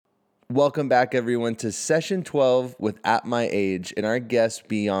Welcome back, everyone, to session 12 with At My Age. And our guest,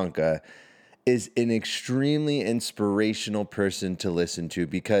 Bianca, is an extremely inspirational person to listen to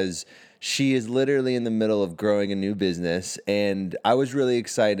because she is literally in the middle of growing a new business. And I was really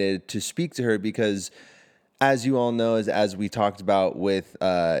excited to speak to her because, as you all know, as we talked about with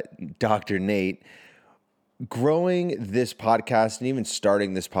Dr. Nate, growing this podcast and even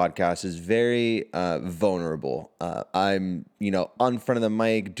starting this podcast is very vulnerable. I'm, on front of the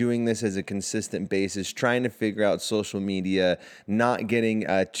mic, doing this as a consistent basis, trying to figure out social media, not getting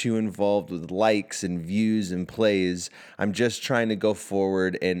too involved with likes and views and plays. I'm just trying to go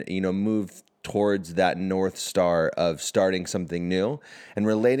forward and, move towards that North Star of starting something new and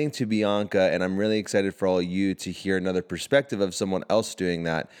relating to Bianca. And I'm really excited for all you to hear another perspective of someone else doing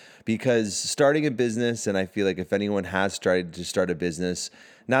that, because starting a business, and I feel like if anyone has started to start a business,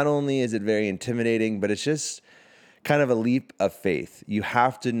 not only is it very intimidating, but it's just kind of a leap of faith. You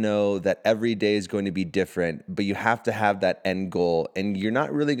have to know that every day is going to be different, but you have to have that end goal, and you're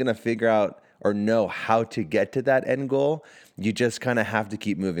not really going to figure out or know how to get to that end goal. You just kind of have to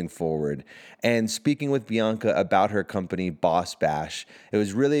keep moving forward. And speaking with Bianca about her company, Boss Bash, it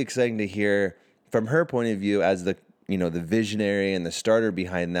was really exciting to hear from her point of view as the visionary and the starter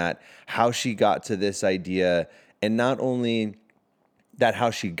behind that, how she got to this idea, and not only that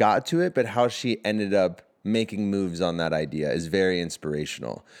how she got to it, but how she ended up making moves on that idea is very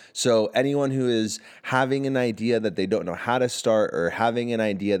inspirational. So anyone who is having an idea that they don't know how to start, or having an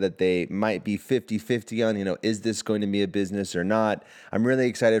idea that they might be 50-50 on, is this going to be a business or not? I'm really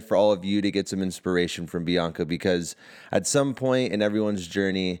excited for all of you to get some inspiration from Bianca, because at some point in everyone's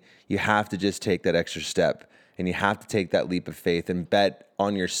journey, you have to just take that extra step. And you have to take that leap of faith and bet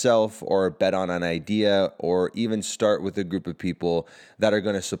on yourself, or bet on an idea, or even start with a group of people that are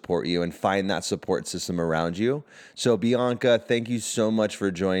going to support you and find that support system around you. So Bianca, thank you so much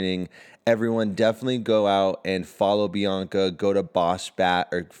for joining. Everyone, definitely go out and follow Bianca. Go to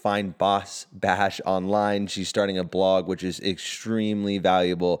find Boss Bash online. She's starting a blog, which is extremely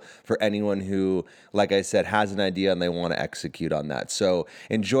valuable for anyone who, like I said, has an idea and they want to execute on that. So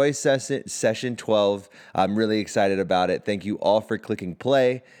enjoy session 12. I'm really excited about it. Thank you all for clicking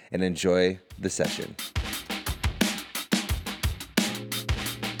play, and enjoy the session.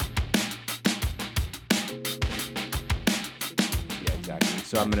 Yeah, exactly.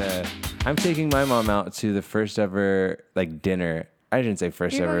 So I'm taking my mom out to the first ever dinner. I didn't say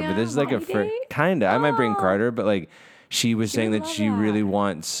first ever, but this is like a first kinda. I might bring Carter, but she was saying that she really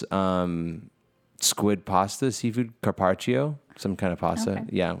wants squid pasta, seafood carpaccio, some kind of pasta. Okay.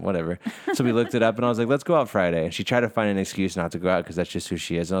 Yeah, whatever. So we looked it up, and I was like, let's go out Friday. And she tried to find an excuse not to go out because that's just who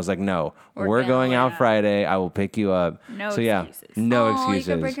she is. And I was like, no, we're going out Friday. I will pick you up. No excuses. No excuses.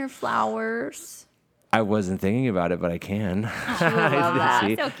 You can bring her flowers. I wasn't thinking about it, but I can. Oh, I love that.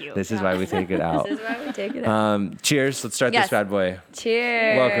 See, so cute. This is why we take it out. This is why we take it out. Cheers. Let's start this bad boy.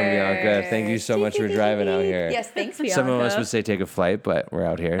 Cheers. Welcome, Bianca. Thank you so much for driving out here. Yes, thanks, Bianca. Some of us would say take a flight, but we're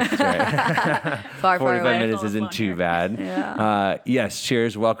out here. That's right. 45 minutes isn't too bad. Yeah. Yes,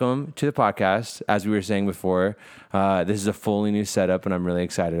 cheers. Welcome to the podcast. As we were saying before, this is a fully new setup, and I'm really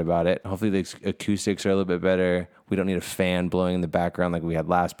excited about it. Hopefully the acoustics are a little bit better. We don't need a fan blowing in the background like we had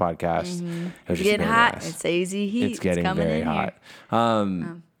last podcast. Mm-hmm. It's getting hot. Nice. It's easy heat. It's getting very hot.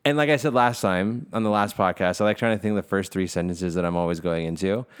 And like I said last time on the last podcast, I like trying to think of the first 3 sentences that I'm always going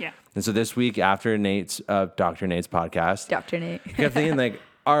into. Yeah. And so this week after Dr. Nate's podcast, Dr. Nate, I kept thinking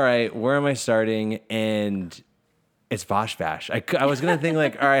all right, where am I starting? And it's Boss Bash. I was going to think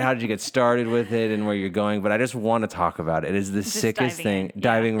all right, how did you get started with it and where you're going? But I just want to talk about it. It is the sickest thing,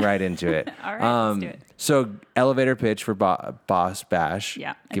 diving right into it. All right, let's do it. So elevator pitch for Boss Bash.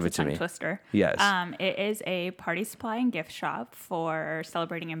 Yeah. Give it to me. Twister. Yes. It is a party supply and gift shop for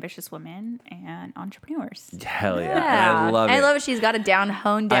celebrating ambitious women and entrepreneurs. Hell yeah. I love it. I love it. She's got it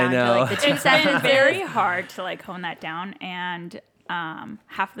honed down. I know. To the 2 It's sentences. been very hard to hone that down. And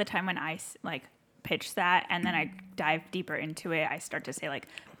half of the time when I pitch that and then I dive deeper into it, I start to say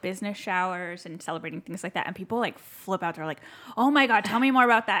business showers and celebrating things like that, and people flip out. They're like, oh my God, tell me more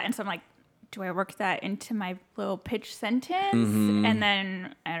about that. And so I'm like, do I work that into my little pitch sentence? Mm-hmm. And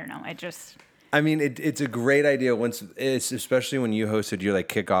then I don't know, it's a great idea especially when you hosted your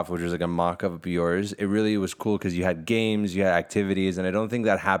kickoff, which was a mock-up of yours. It really was cool because you had games, you had activities, and I don't think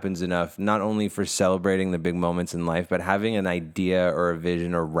that happens enough, not only for celebrating the big moments in life, but having an idea or a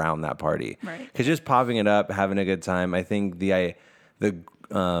vision around that party. Right. Because just popping it up, having a good time, I think the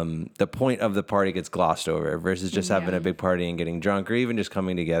point of the party gets glossed over versus just having a big party and getting drunk, or even just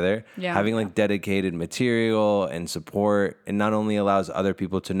coming together. Yeah. Having dedicated material and support, and not only allows other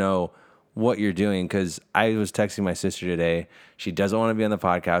people to know what you're doing. Because I was texting my sister today. She doesn't want to be on the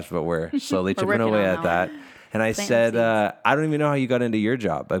podcast, but we're slowly chipping working away on at that that. And I Planting said, seeds. I don't even know how you got into your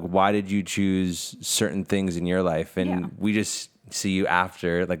job. Like, why did you choose certain things in your life? And we just see you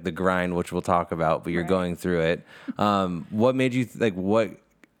after, like, the grind, which we'll talk about, but you're going through it. What made you,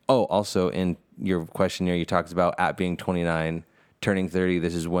 also in your questionnaire, you talked about at being 29, turning 30,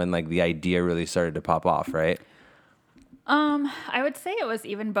 this is when, like, the idea really started to pop off, right? I would say it was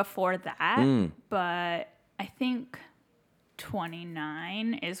even before that, but I think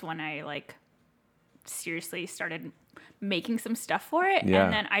 29 is when I, like, seriously started making some stuff for it. Yeah.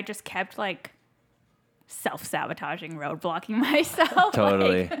 And then I just kept, like, self-sabotaging, roadblocking myself.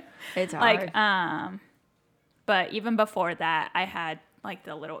 Totally. It's hard. Like, but even before that, I had, like,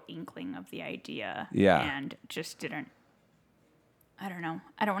 the little inkling of the idea. Yeah. And just didn't, I don't know.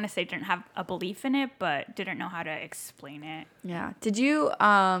 I don't want to say didn't have a belief in it, but didn't know how to explain it. Yeah. Did you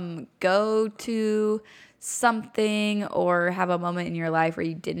go to something or have a moment in your life where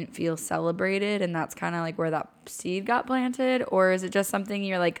you didn't feel celebrated and that's kind of like where that seed got planted? Or is it just something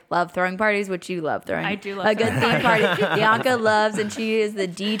you're like, love throwing parties, which you love throwing? I do love a good throwing theme party. Bianca loves, and she is the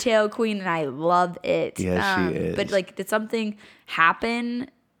detail queen, and I love it. Yes, she is. But like, did something happen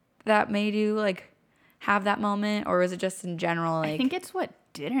that made you like have that moment, or was it just in general? Like, I think it's what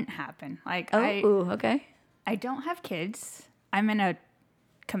didn't happen. Like, okay. I don't have kids. I'm in a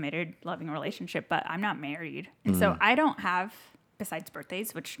committed, loving relationship, but I'm not married. And so I don't have, besides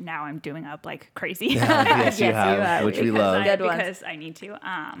birthdays, which now I'm doing up like crazy. Yes, you you have, have, which we because love. Good ones. because I need to.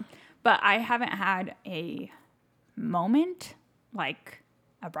 But I haven't had a moment like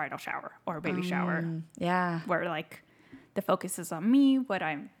a bridal shower or a baby shower Yeah. where like the focus is on me, what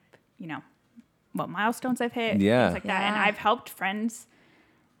I'm, what milestones I've hit, Yeah. things like that. And Yeah. I've helped friends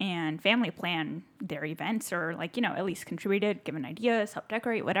and family plan their events or like, at least contributed, given ideas, helped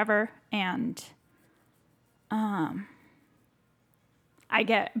decorate, whatever. And I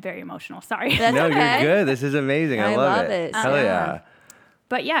get very emotional. Sorry. That's No, okay. you're good. This is amazing. I I love love it. it. Hell Yeah. yeah.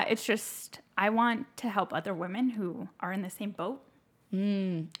 But yeah, it's just, I want to help other women who are in the same boat.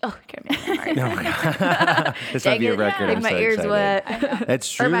 Oh, Carrie, This might be a record. Make I'm my so ears excited. wet. That's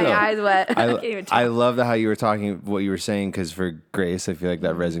true. Or my though. eyes wet. I can't even I tell. love how you were talking, what you were saying, because for Grace, I feel like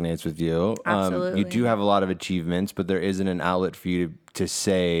that resonates with you. Absolutely. You do have a lot of achievements, but there isn't an outlet for you to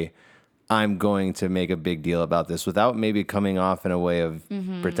say, I'm going to make a big deal about this without maybe coming off in a way of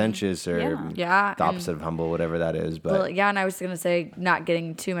pretentious or Yeah, the opposite of humble, whatever that is. But Well, yeah, and I was going to say, not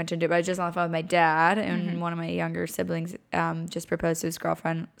getting too much into it, but I was just on the phone with my dad, and one of my younger siblings just proposed to his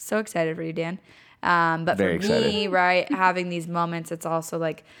girlfriend. So excited for you, Dan. But Very for me, excited. right, having these moments, it's also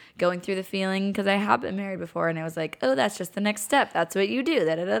like going through the feeling, because I have been married before, and it was like, oh, that's just the next step. That's what you do.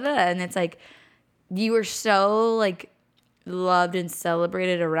 Da, da, da, da. And it's like, you were so like loved and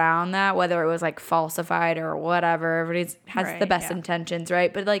celebrated around that, whether it was like falsified or whatever. Everybody has the Right, best yeah. intentions,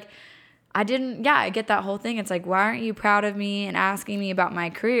 right? But like, I get that whole thing. It's like, why aren't you proud of me and asking me about my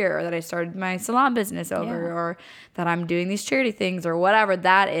career, or that I started my salon business over, Yeah. or that I'm doing these charity things, or whatever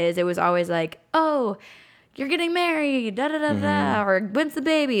that is. It was always like, oh, you're getting married, da da da da, or when's the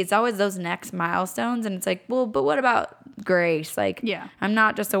baby? It's always those next milestones. And it's like, well, but what about Grace? Like, Yeah. I'm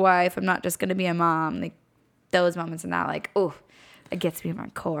not just a wife. I'm not just going to be a mom. Like, those moments and that, like, oh, it gets me in my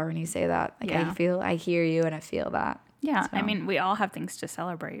core when you say that. Like, Yeah. I hear you and I feel that. Yeah. So. I mean, we all have things to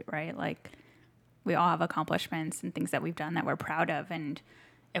celebrate, right? Like, we all have accomplishments and things that we've done that we're proud of. And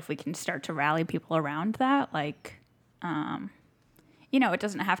if we can start to rally people around that, like, it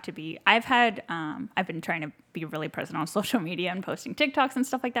doesn't have to be. I've been trying to be really present on social media and posting TikToks and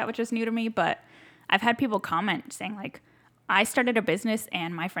stuff like that, which is new to me. But I've had people comment saying, like, I started a business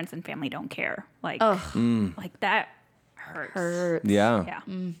and my friends and family don't care. Like, like that hurts. yeah. Yeah.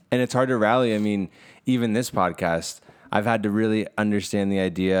 And it's hard to rally. I mean, even this podcast, I've had to really understand the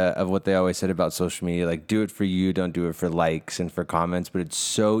idea of what they always said about social media, like do it for you, don't do it for likes and for comments. But it's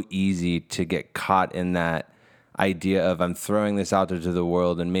so easy to get caught in that idea of I'm throwing this out there to the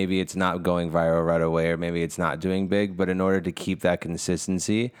world and maybe it's not going viral right away, or maybe it's not doing big. But in order to keep that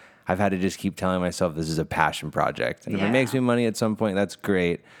consistency, I've had to just keep telling myself this is a passion project. And if it Yeah. makes me money at some point, that's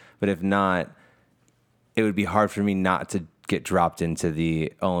great. But if not, it would be hard for me not to get dropped into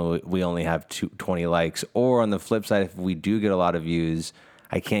we only have 20 likes. Or on the flip side, if we do get a lot of views,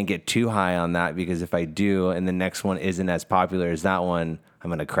 I can't get too high on that, because if I do and the next one isn't as popular as that one, I'm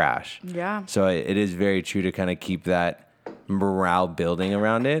going to crash. Yeah. So it is very true to kind of keep that morale building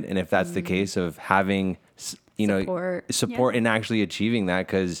around it. And if that's the case of having, support in actually achieving that,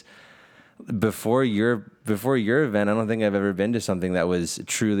 because before your event, I don't think I've ever been to something that was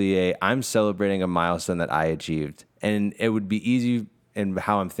truly I'm celebrating a milestone that I achieved. And it would be easy and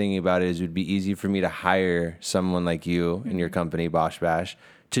how I'm thinking about it is it would be easy for me to hire someone like you in your company, Bosh Bash,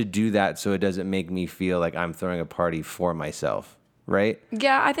 to do that so it doesn't make me feel like I'm throwing a party for myself, right?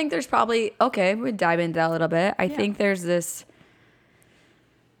 Yeah, I think there's probably, okay, we'll dive into that a little bit. I think there's this,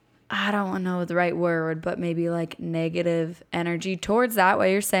 I don't know the right word, but maybe like negative energy towards that, what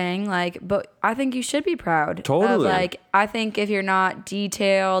you're saying. Like, but I think you should be proud. Totally. Like, I think if you're not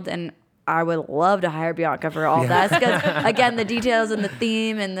detailed, and I would love to hire Bianca for all that. Because, again, the details and the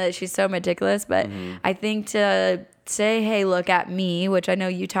theme, and she's so meticulous. But I think to say, hey, look at me, which I know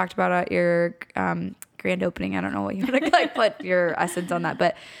you talked about at your grand opening. I don't know what you want to like put your essence on that.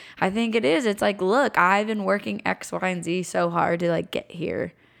 But I think it is. It's like, look, I've been working X, Y, and Z so hard to like get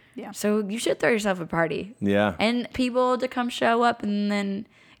here. Yeah. So you should throw yourself a party. Yeah. And people to come show up, and then,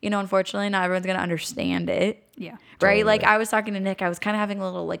 unfortunately, not everyone's going to understand it. Yeah. Right? Totally. Like, I was talking to Nick. I was kind of having a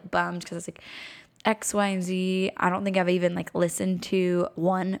little, like, bummed because I was like, X, Y, and Z. I don't think I've even, like, listened to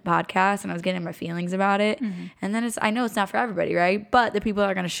one podcast, and I was getting my feelings about it. Mm-hmm. And then I know it's not for everybody, right? But the people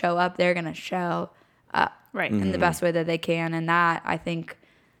that are going to show up, they're going to show up Right. in the best way that they can. And that, I think,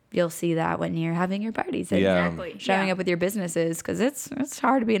 you'll see that when you're having your parties and Yeah. Exactly. showing Yeah. up with your businesses, because it's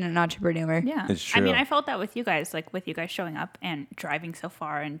hard to be an entrepreneur. Yeah. It's I mean, true. I felt that with you guys, like with you guys showing up and driving so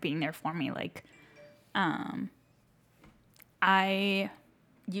far and being there for me. Like, I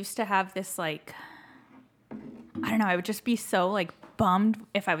used to have this, like, I don't know, I would just be so like bummed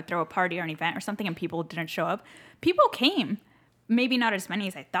if I would throw a party or an event or something and people didn't show up. People came, maybe not as many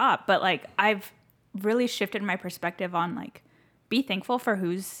as I thought, but like I've really shifted my perspective on like, be thankful for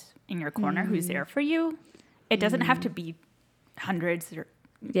who's in your corner, who's there for you. It doesn't have to be hundreds or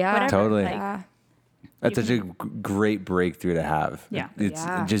Yeah. whatever. Totally. Like, Yeah. That's such a great breakthrough to have. Yeah. It's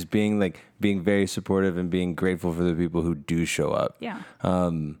Yeah. just being very supportive and being grateful for the people who do show up. yeah.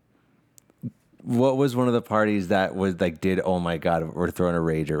 What was one of the parties that was like, oh my God, we're throwing a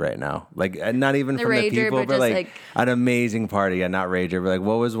rager right now? Like, not even The from the rager, people, but but just, like like- an amazing party. Yeah, not rager, but like,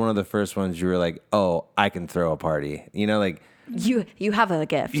 what was one of the first ones you were like, oh, I can throw a party? Like, You have a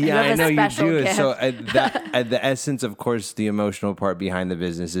gift. You yeah, have I a know you special do. gift. So at the essence, of course, the emotional part behind the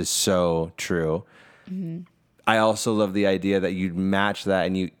business is so true. Mm-hmm. I also love the idea that you match that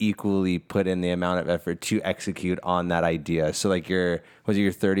and you equally put in the amount of effort to execute on that idea. So like was it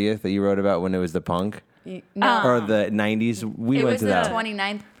your 30th that you wrote about when it was the punk? No. Or the 90s? We It went was to the that.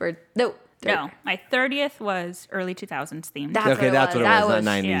 29th for no. No, my 30th was early 2000s themed. That's Okay, what it that's was. what it That was,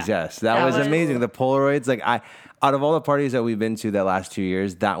 not was- 90s, yeah. yes. That That was was amazing. cool. The Polaroids, like out of all the parties that we've been to the last 2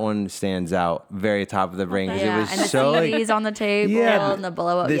 years, that one stands out very top of the brain because Yeah, it was and the so like, CDs on the table Yeah, and the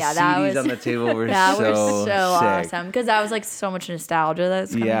blow up. the Yeah, that CDs was on the table were that so was so sick. awesome because that was like so much nostalgia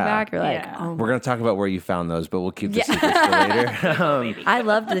that's coming Yeah. back. You're like, Yeah. oh, We're gonna talk about where you found those, but we'll keep the Yeah. secrets for later. I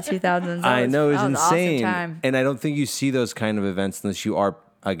loved the 2000s. That I know it was that an insane, Awesome time. and I don't think you see those kind of events unless you are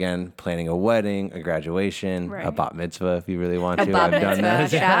again planning a wedding, a graduation, a Right. bat mitzvah if you really want A to. bat I've done mitzvah, those.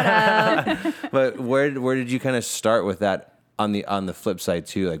 shout out. But where did you kind of start with that on the flip side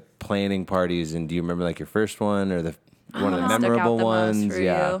too, like planning parties? And do you remember like your first one or one of the Stuck out memorable the most ones? for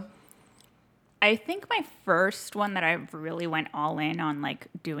Yeah. you. I think my first one that I really went all in on like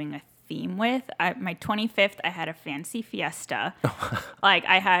doing a theme with, my 25th, I had a fancy fiesta. Like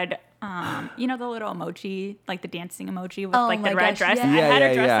I had, the little emoji, like the dancing emoji with Oh like my the red gosh, dress. yeah. I had Yeah,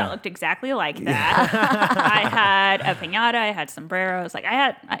 a dress yeah. that looked exactly like that. I had a piñata, I had sombreros, like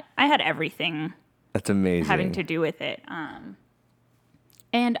I had everything That's amazing. having to do with it.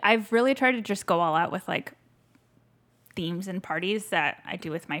 And I've really tried to just go all out with like themes and parties that I do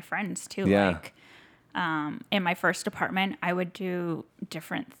with my friends too. Yeah. Like in my first apartment, I would do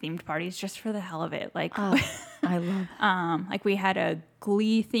different themed parties just for the hell of it. Like I love. like we had a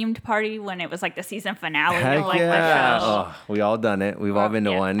Glee themed party when it was like the season finale Heck of like yeah. the show. Oh, we all done it. We've all been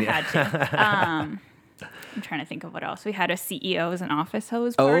to Yeah, one. had to. I'm trying to think of what else. We had a CEOs and office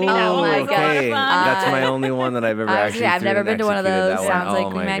hose party. Oh, That was my a lot of okay. fun. That's my only one that I've ever I was actually. gonna say, I've threw never and been to one of executed those. that one. Sounds like Oh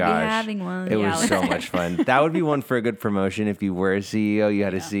we my might be gosh. having one. It Yeah, was so much fun. That would be one for a good promotion if you were a CEO. You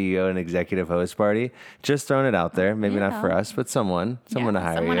had a CEO and executive host party. Just throwing it out there. Maybe not Yeah. for us, but someone to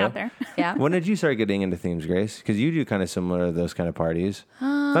hire someone you. out there. Yeah. When did you start getting into themes, Grace? Because you do kind of similar to those kind of parties.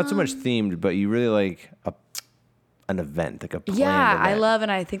 Not so much themed, but you really like an event, like a planned Yeah, I event. love,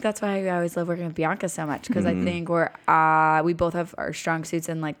 and I think that's why I always love working with Bianca so much because Mm-hmm. I think we both have our strong suits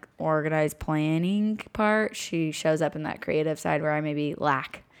in like organized planning part. She shows up in that creative side where I maybe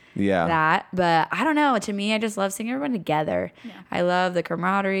lack Yeah. that, but I don't know. To me, I just love seeing everyone together. I love the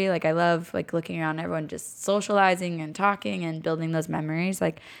camaraderie. Like I love like looking around everyone just socializing and talking and building those memories.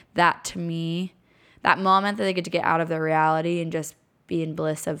 Like that to me, that moment that they get to get out of their reality and just be in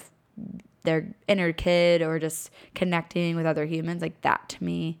bliss of their inner kid or just connecting with other humans, like that to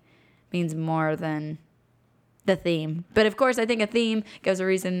me means more than the theme. But of course, I think a theme gives a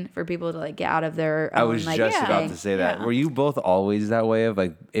reason for people to like get out of their own, I was like, just about thing. to say that. Yeah. Were you both always that way of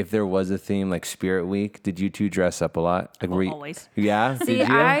like, if there was a theme like Spirit Week, did you two dress up a lot? Like, were you, Always. Yeah. See, Did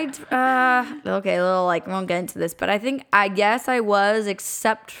you? okay, a little like, won't get into this, but I guess I was,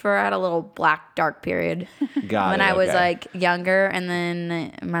 except for I had a little black dark period Got when it, I was okay. like younger, and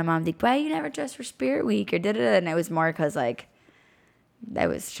then my mom like, why you never dress for Spirit Week or did it, and it was more because like that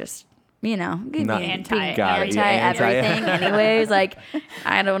was just. Not- Being Anti- Got it, yeah, anti- everything, anyways. Like,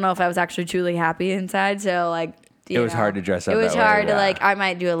 I don't know if I was actually truly happy inside. So, like, It was hard to dress up It was that way, hard to yeah. like. I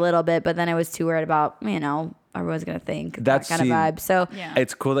might do a little bit, but then I was too worried about everyone's gonna think That's- that kind see, of vibe. So, Yeah.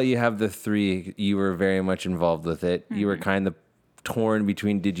 It's cool that you have the three. You were very much involved with it. You were kind of torn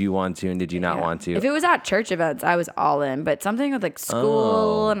between did you want to and did you not want to. if it was at church events, I was all in. But something with like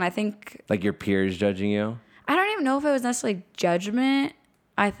school, and I think Like your peers judging you. I don't even know if it was necessarily judgment.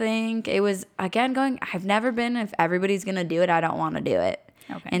 I think it was, again, I've never been, if everybody's going to do it, I don't want to do it.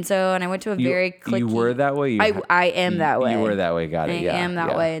 Okay. And so, and I went to a very cliquey. You were that way? I am that way. You were that way, got it. I Yeah, am that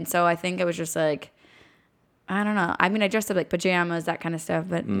yeah. way. And so I think it was just like, I don't know. I mean, I dressed up like pajamas, that kind of stuff.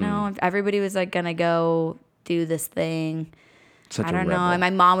 But no, if everybody was like going to go do this thing, Such I a don't know. rebel. And my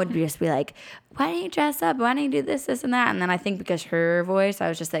mom would just be like, why don't you dress up? Why don't you do this, this, and that? And then I think because her voice, I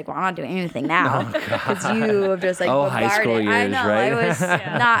was just like, well, I'm not doing anything now. Because you have just like High school bombarded. I years, know. right? I was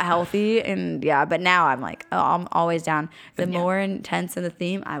not healthy. And yeah, but now I'm like, oh, I'm always down. The more intense in the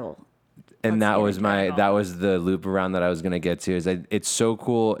theme, I will. And that get was into it all. that was the loop around that I was going to get to is it's so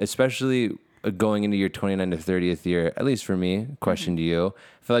cool, especially going into your 29 to 30th year, at least for me, question to you.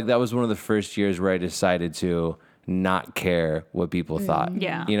 I feel like that was one of the first years where I decided to not care what people thought.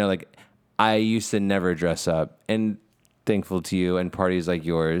 Yeah. Like I used to never dress up, and thankful to you and parties like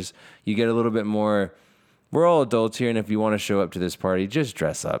yours, you get a little bit more, we're all adults here, and if you want to show up to this party, just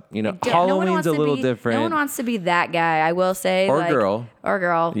dress up. Yeah, no one Halloween's wants a to little be- different. No one wants to be that guy, I will say. Or like, girl. Or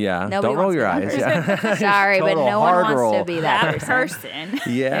girl. Yeah, Nobody don't roll wants to your be that eyes. person. Sorry, but Total no one hard wants roll. to be that That person.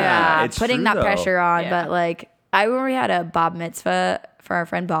 person. Yeah, it's putting true, that though. pressure on. Yeah. But like, I remember we had a Bob mitzvah for our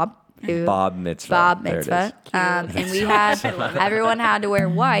friend Bob. Bob mitzvah. Bob There it mitzvah. is. And we had, everyone had to wear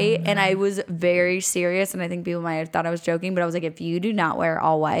white. And I was very serious. And I think people might have thought I was joking, but I was like, if you do not wear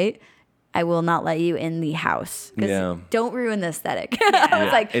all white, I will not let you in the house. 'Cause Yeah. don't ruin the aesthetic. I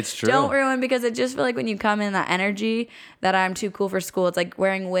was like, it's true. don't ruin, because I just feel like when you come in that energy that I'm too cool for school, it's like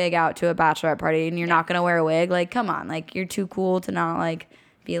wearing a wig out to a bachelorette party and you're not going to wear a wig. Like, come on. Like, you're too cool to not like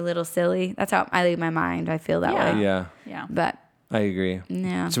be a little silly. That's how I leave my mind. I feel that Yeah. way. Yeah, Yeah. But I agree.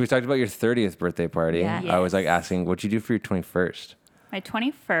 yeah. So we talked about your 30th birthday party. Yeah. I was like Yes. asking, what'd you do for your 21st? My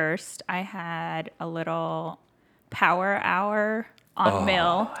 21st, I had a little power hour on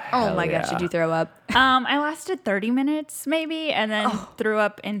Mill. Oh my gosh, yeah. did you throw up? I lasted 30 minutes maybe, and then threw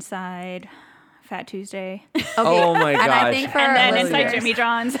up inside Fat Tuesday, Okay. Oh my And I gosh. think for and our then listeners, inside Jimmy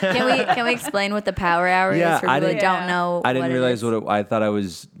John's. can we explain what the power hour Yeah, is for I people that didn't- don't know? I didn't what realize it is? what I thought I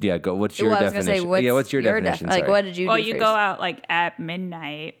was. Yeah, go. What's your Well, I was gonna definition? say, What's your definition? like, Sorry. what did you Well, do you first? go out like at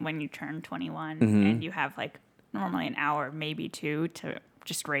midnight when you turn 21, and you have like normally an hour, maybe two, to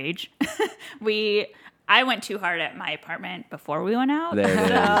just rage. I went too hard at my apartment before we went out. There it is.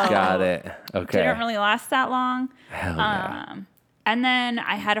 Got it. Okay. Didn't really last that long. Hell yeah. And then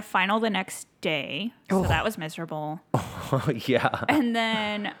I had a final the next day, so that was miserable. Yeah. And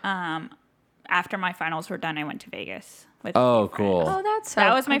then after my finals were done, I went to Vegas with. Oh, a few friends. cool. Oh, that's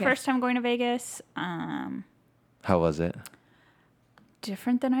That was my okay. first time going to Vegas. How was it?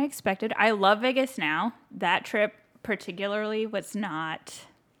 Different than I expected. I love Vegas now. That trip particularly was not.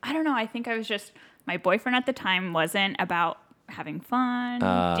 I don't know. I think I was just. My boyfriend at the time wasn't about having fun,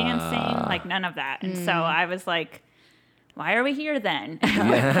 dancing, like none of that. And so I was like, why are we here then?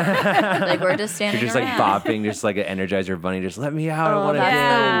 Like, we're just standing You're just like around. bopping, just like an Energizer bunny. Just let me out. I Oh, want to that's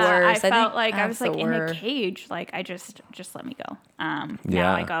dance. the worst. I I felt think like I was that's like the in a worst. cage. Like I just let me go. Yeah.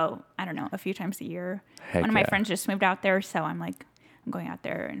 Now I go, I don't know, a few times a year. Heck One of my yeah. friends just moved out there, so I'm like, I'm going out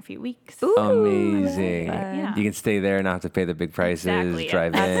there in a few weeks. Amazing. Yeah. You can stay there and not have to pay the big prices. Exactly.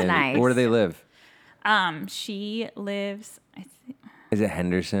 Drive That's in. nice. Where do they live? She lives. Is it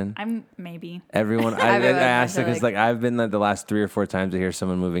Henderson? I'm maybe. Everyone, I Everyone, asked I it feel because like I've been the last 3 or 4 times I hear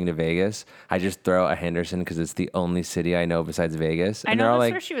someone moving to Vegas. I just throw a Henderson because it's the only city I know besides Vegas. I And know they're all that's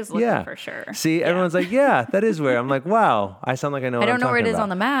like, where she was looking yeah. for sure. See, everyone's like, yeah, that is where. I'm like, wow, I sound like I know. I what don't I'm know where it talking is on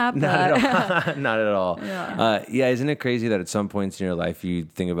the about. map. Not But at all. Not at all. Yeah, isn't it crazy that at some points in your life you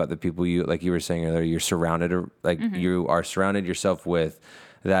think about the people you, like you were saying earlier, you're surrounded, or like you are surrounded yourself with,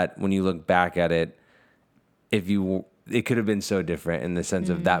 that when you look back at it, if you it could have been so different in the sense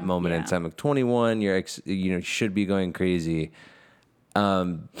of that moment in time. Like 21, you should be going crazy.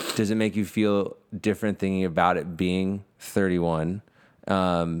 Does it make you feel different thinking about it being 31?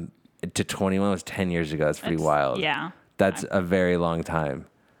 To 21 was 10 years ago. That's pretty wild. Yeah. That's a very long time.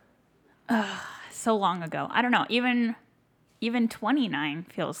 So long ago. I don't know. Even 29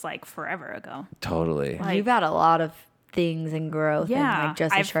 feels like forever ago. Totally. You've had a lot of things and growth in like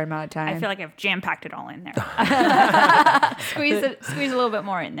just a short amount of time. I feel like I've jam-packed it all in there. Squeeze a little bit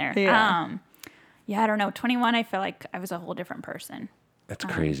more in there. Yeah. I don't know. 21, I feel like I was a whole different person. That's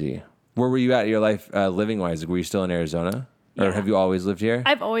crazy. Where were you at in your life living-wise? Were you still in Arizona? Or have you always lived here?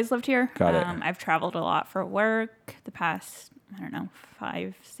 I've always lived here. Got it. I've traveled a lot for work the past,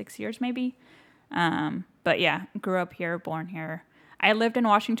 5-6 years maybe. But yeah, grew up here, born here. I lived in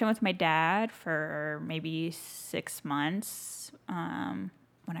Washington with my dad for maybe 6 months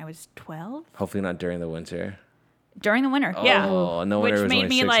when I was 12. Hopefully not during the winter. During the winter, Oh, yeah. no Which wonder it was made only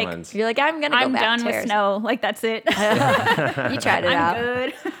me 6 like, months. You're like, I'm gonna go I'm back done to with Arizona. snow. Like, that's it. You tried it out.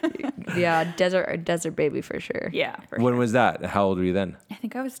 Good. Yeah, desert baby for sure. Yeah. For When sure. was that? How old were you then? I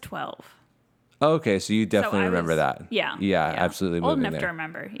think I was 12. Oh, okay, so you definitely I remember was- that. Yeah. Yeah, absolutely Old moving enough to there.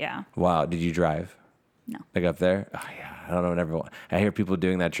 remember. Yeah. Wow, did you drive? No. Like up there? Oh, yeah. I don't know. I hear people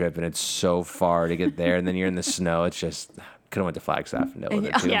doing that trip, and it's so far to get there, and then you're in the snow. It's just could have went to Flagstaff and dealt with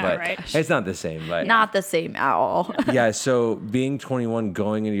it too, Yeah, but right. it's not the same. But Not the same at all. yeah, so being 21,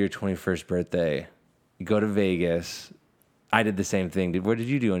 going into your 21st birthday, you go to Vegas. I did the same thing. What did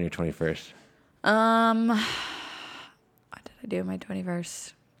you do on your 21st? What did I do on my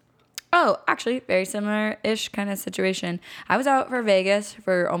 21st? Oh, actually, very similar-ish kind of situation. I was out for Vegas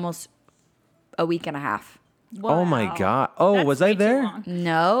for almost a week and a half. Oh my Wow. God! Oh, That's was way I too there? long.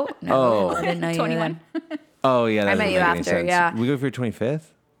 No, Oh. I didn't know you 21. then. Oh yeah, that I met doesn't you make any after, sense. yeah. We go for your 25th.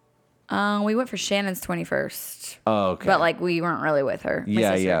 We went for Shannon's 21st. Oh, okay. But like we weren't really with her. My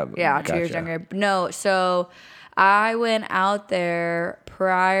Yeah, sister. yeah. Yeah, 2 years Gotcha. younger. No, so I went out there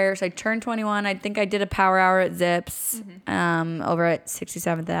prior. So I turned 21. I think I did a power hour at Zips, over at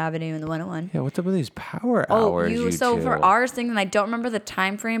 67th Avenue in the 101. Yeah, what's up with these power Oh, hours? so two? for ours thing, and I don't remember the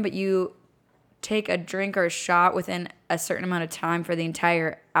time frame, but you take a drink or a shot within a certain amount of time for the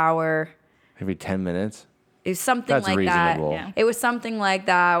entire hour. every 10 minutes. It was something That's like reasonable. that. Yeah. It was something like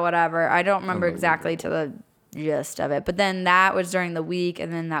that, whatever. I don't remember exactly to the gist of it. But then that was during the week.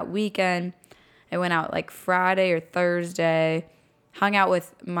 And then that weekend, I went out like Friday or Thursday, hung out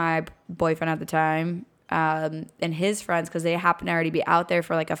with my boyfriend at the time and his friends because they happened to already be out there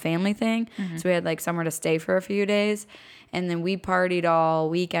for like a family thing. So we had like somewhere to stay for a few days. And then we partied all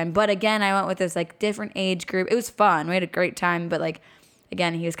weekend. But again, I went with this like different age group. It was fun. We had a great time. But like,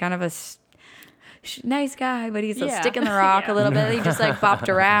 again, he was kind of a nice guy, but he's a Yeah. stick in the rock Yeah. a little bit. He just like bopped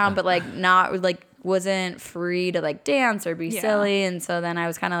around, but like not like wasn't free to like dance or be Yeah. silly. And so then I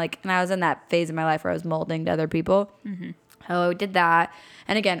was kind of like, and I was in that phase of my life where I was molding to other people. So I did that.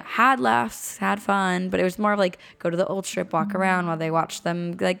 And again, had laughs, had fun, but it was more of like go to the old strip, walk around while they watch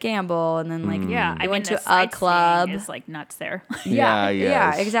them like gamble. And then like, Yeah. we went the to a sightseeing club. is like nuts there. Yeah,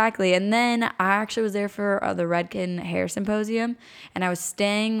 yes. exactly. And then I actually was there for the Redken Hair Symposium, and I was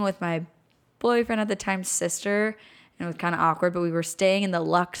staying with my boyfriend at the time's sister, and it was kind of awkward, but we were staying in the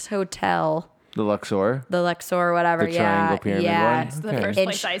Lux Hotel, The Luxor. the Luxor, or whatever. The yeah, triangle pyramid yeah. one? It's the Okay. first And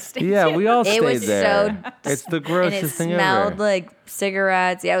place I stayed. Yeah, we all It stayed was there. so It's the and grossest it thing smelled ever. like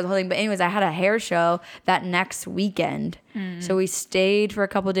cigarettes. Yeah, it was the whole thing. But anyways, I had a hair show that next weekend. So we stayed for a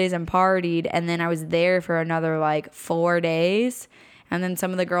couple of days and partied. And then I was there for another like 4 days. And then some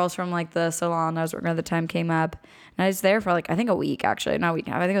of the girls from like the salon I was working at the time came up. And I was there for like, I think a week actually. Not a week.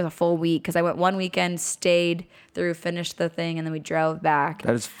 I think it was a full week because I went one weekend, stayed through, finished the thing, and then we drove back.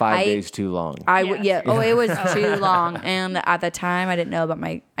 That is 5 days too long. Yeah. Oh, it was too long. And at the time, I didn't know about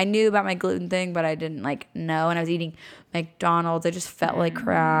I knew about my gluten thing, but I didn't like know. And I was eating McDonald's. I just felt like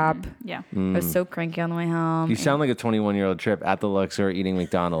crap. Yeah. I was so cranky on the way home. You sound like a 21-year-old trip at the Luxor eating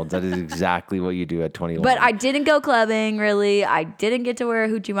McDonald's. That is exactly what you do at 21. But I didn't go clubbing, really. I didn't get to wear a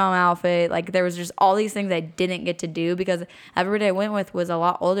Hoochie Mama outfit. Like, there was just all these things I didn't get to do because everybody I went with was a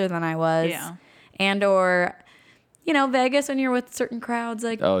lot older than I was. Yeah. And or, you know, Vegas, when you're with certain crowds,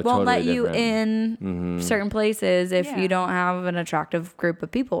 like, Oh, won't totally let you different. in certain places if Yeah. you don't have an attractive group of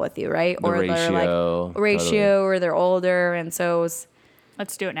people with you, right? The they're ratio, like, ratio, or they're older. And so it was,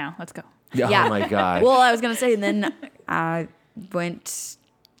 Let's do it now. Let's go. yeah. Oh my God. Well, I was going to say, and then I went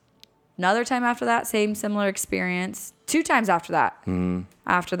another time after that, similar experience. 2 times after that.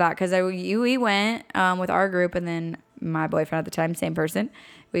 After that, because we went with our group, and then my boyfriend at the time, same person,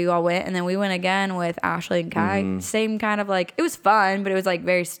 we all went, and then we went again with Ashley and Kai. Same kind of like, it was fun, but it was like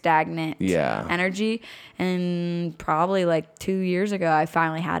very stagnant energy. And probably like 2 years ago, I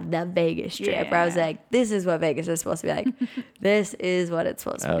finally had the Vegas trip where I was like, this is what Vegas is supposed to be like. This is what it's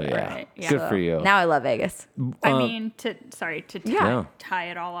supposed to be like. Right. Yeah. Good for you. Now I love Vegas. I mean, to tie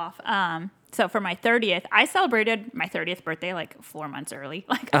it all off. So for my 30th, I celebrated my 30th birthday like 4 months early.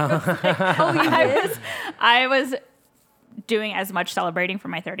 Like, I was doing as much celebrating for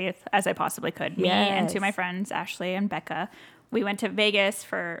my 30th as I possibly could. Me and two of my friends, Ashley and Becca, we went to Vegas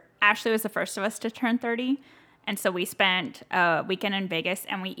for, Ashley was the first of us to turn 30. And so we spent a weekend in Vegas,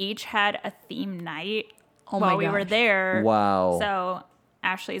 and we each had a theme night while we were there. Wow. So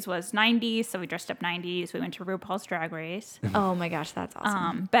Ashley's was 90s, so we dressed up 90s. We went to RuPaul's Drag Race. Oh my gosh, that's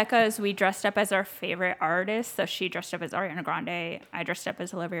awesome. Becca's, we dressed up as our favorite artist. So she dressed up as Ariana Grande. I dressed up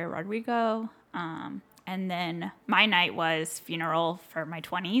as Olivia Rodrigo. And then my night was funeral for my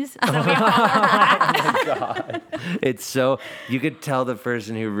 20s. So we all Oh my God. It's so, you could tell the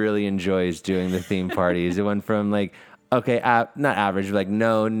person who really enjoys doing the theme parties. It went from like, okay, not average, but like,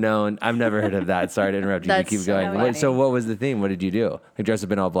 no, I've never heard of that. Sorry to interrupt you. You keep going. So what was the theme? What did you do? Like dress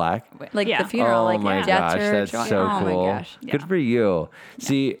up in all black? Like the funeral, oh my gosh, that's so cool. My gosh. Good for you. Yeah.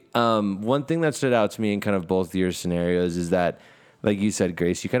 See, one thing that stood out to me in kind of both your scenarios is that, like you said,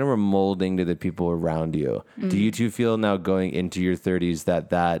 Grace, you kind of were molding to the people around you. Do you two feel now going into your 30s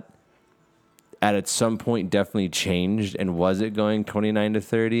that at some point definitely changed? And was it going 29 to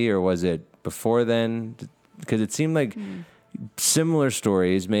 30, or was it before then? Because it seemed like similar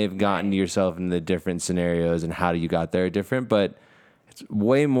stories may have gotten yourself into the different scenarios, and how you got there different, but it's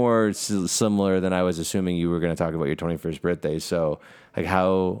way more similar than I was assuming you were going to talk about your 21st birthday. So like,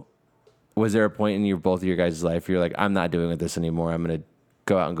 how was there a point in both of your guys' life where you're like, I'm not doing this anymore, I'm going to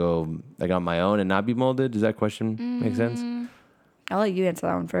go out and go like on my own and not be molded? Does that question make sense? I'll let you answer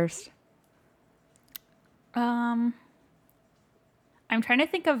that one first. I'm trying to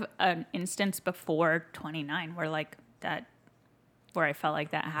think of an instance before 29 where like that, where I felt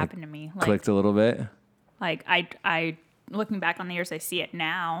like that happened to me. Like, clicked a little bit. Like I looking back on the years, I see it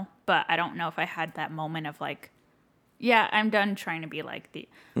now, but I don't know if I had that moment of like, yeah, I'm done trying to be like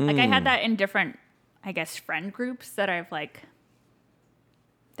like I had that in different, I guess, friend groups that I've like,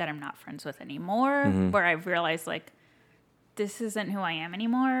 that I'm not friends with anymore, where I've realized like, this isn't who I am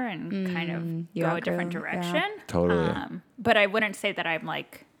anymore, and kind of go a different direction. Yeah. Totally. But I wouldn't say that I'm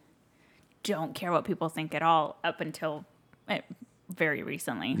like, don't care what people think at all up until very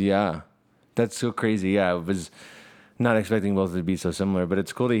recently. Yeah. That's so crazy. Yeah. I was not expecting both to be so similar, but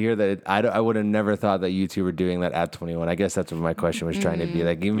it's cool to hear that I would have never thought that you two were doing that at 21. I guess that's what my question was trying to be.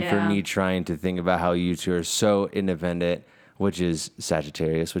 Like, even for me trying to think about how you two are so independent, which is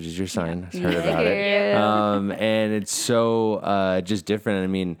Sagittarius, which is your sign. I've heard about it. And it's so just different. I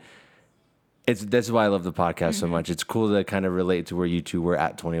mean, that's why I love the podcast so much. It's cool to kind of relate to where you two were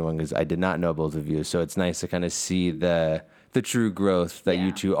at 21, because I did not know both of you. So it's nice to kind of see the true growth that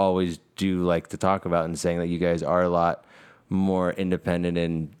you two always do like to talk about, and saying that you guys are a lot more independent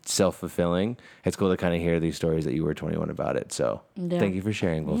and self-fulfilling. It's cool to kind of hear these stories that you were 21 about it. So thank you for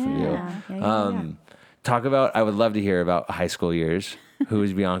sharing, both of you. Talk about, I would love to hear about high school years. Who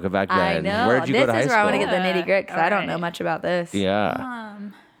was Bianca back then? I know. Where'd you go to high This is school? where I want to get the nitty gritty, because I don't know much about this. Yeah.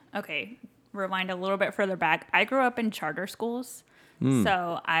 Okay, rewind a little bit further back. I grew up in charter schools.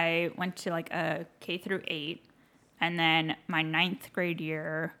 So I went to like a K through 8. And then my 9th grade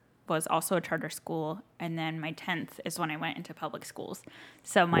year was also a charter school. And then my 10th is when I went into public schools.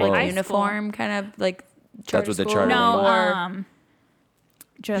 So my Like high uniform, kind of like charter That's what the school? charter No, Or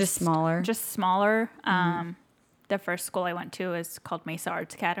just smaller? Just smaller. The first school I went to was called Mesa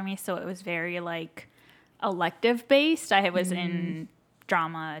Arts Academy. So it was very like elective based. I was in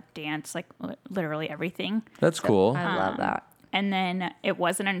drama, dance, like literally everything. That's cool. I love that. And then it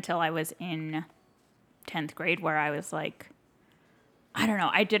wasn't until I was in 10th grade where I was like, I don't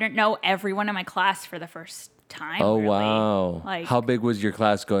know. I didn't know everyone in my class for the first time. Oh, really. wow. Like, how big was your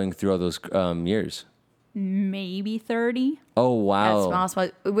class going through all those years? Maybe 30. Oh, wow. That's small.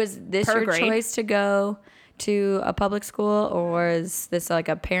 Was this Per your grade. choice to go to a public school, or is this like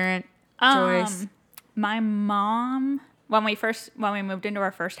a parent choice? My mom, when we moved into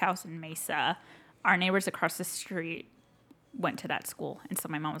our first house in Mesa, our neighbors across the street went to that school. And so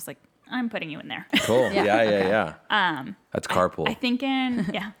my mom was like, I'm putting you in there. Cool. Yeah. That's carpool. I think in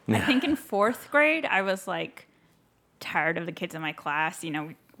 4th grade, I was like tired of the kids in my class. You know,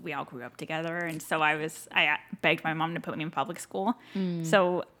 we all grew up together, and so I begged my mom to put me in public school.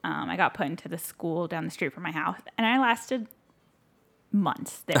 So I got put into the school down the street from my house, and I lasted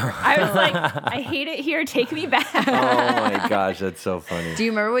months there. I was like, I hate it here. Take me back. Oh my gosh, that's so funny. Do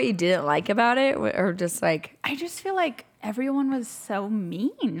you remember what you didn't like about it, or just like? I just feel like everyone was so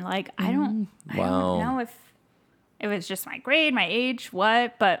mean. Like I don't Wow. know if it was just my grade, my age,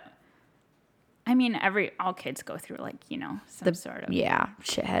 what, but I mean, all kids go through like, some sort of. Yeah,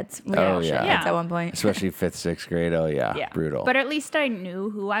 shitheads. We Oh, were all yeah. shitheads at one point. Especially 5th, 6th grade. Oh yeah, Yeah. brutal. But at least I knew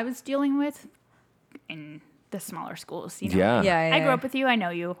who I was dealing with in the smaller schools, Yeah. Yeah, I grew up with you. I know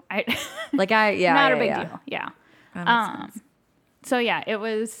you. Not Not yeah, a big yeah. deal. Yeah. That makes sense. So yeah, it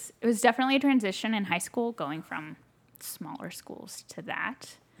was definitely a transition in high school going from smaller schools to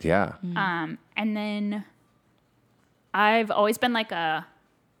that. Yeah. And then I've always been like a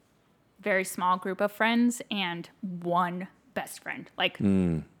very small group of friends and one best friend, like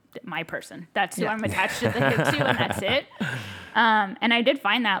my person. That's who I'm attached to the hip to, and that's it. And I did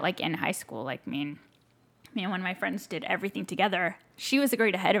find that like in high school, like me and one of my friends did everything together. She was a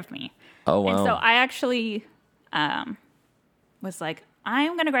grade ahead of me. Oh wow. And so I actually was like,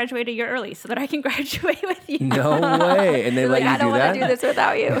 I'm going to graduate a year early so that I can graduate with you. No way. And they let Like, I you don't do want that? to do this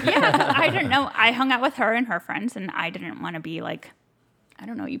without you. Yeah, I didn't know. I hung out with her and her friends, and I didn't want to be like, I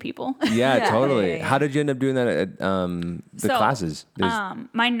don't know you people. Yeah, Yeah, totally. yeah. How did you end up doing that at the classes?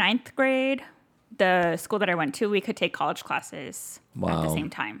 My 9th grade, the school that I went to, we could take college classes at the Wow. same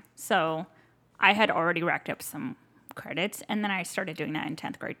time. So I had already racked up some credits, and then I started doing that in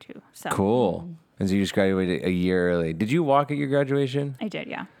 10th grade too. So Cool. And so you just graduated a year early. Did you walk at your graduation? I did,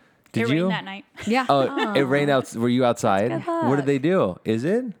 yeah. Did it you? rained that night. Yeah. Oh, it rained out. Were you outside? good What did they do? Is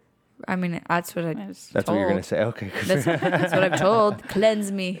it? I mean, that's what I. It was- That's what you're gonna Told. say. Okay. That's what I'm told.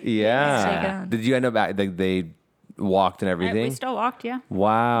 Cleanse me. Shake it Yeah. on. Did you end up at, like they walked and everything? We still walked, yeah.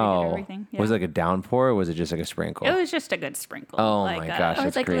 Wow. everything, Was it yeah. like a downpour or was it just like a sprinkle? It was just a good sprinkle. Oh my gosh. Oh, That's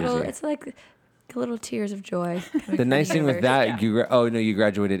it's like crazy. it's like little tears of joy. The nice thing with that, Yeah. you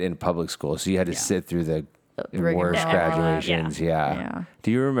graduated in public school, so you had to sit through the rigmarole. worst graduations. Yeah. Yeah.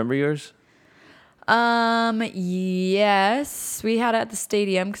 Do you remember yours? Yes, we had it at the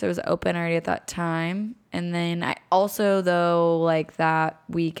stadium because it was open already at that time. And then I also, though, like that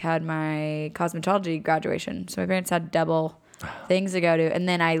week had my cosmetology graduation. So my parents had double things to go to. And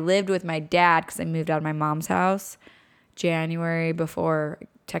then I lived with my dad because I moved out of my mom's house January before I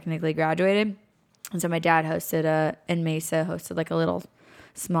technically graduated. And so my dad in Mesa hosted like a little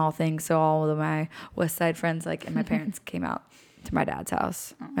small thing. So all of my West Side friends, like, and my parents came out to my dad's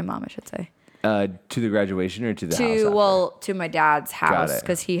house. My mom, I should say. To the graduation or to the house? After? To my dad's house it.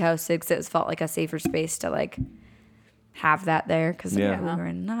 because he hosted because it felt like a safer space to like have that there because Yeah. we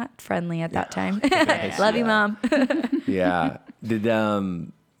were not friendly at that time. Love you, Mom. Yeah. Did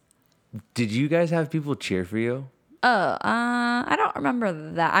you guys have people cheer for you? I don't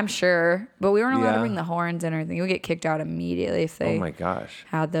remember that. I'm sure, but we weren't allowed to Yeah. bring the horns and everything. We would get kicked out immediately if they Oh my gosh.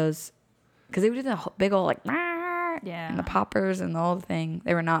 had those because they would do the big old like and the poppers and the whole thing.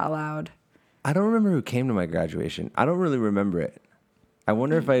 They were not allowed. I don't remember who came to my graduation. I don't really remember it. I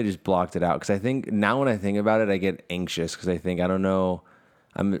wonder if I just blocked it out because I think now when I think about it, I get anxious because I think I don't know.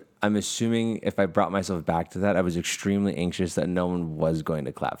 I'm assuming if I brought myself back to that, I was extremely anxious that no one was going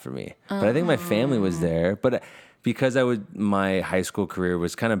to clap for me. But I think my family was there. But because my high school career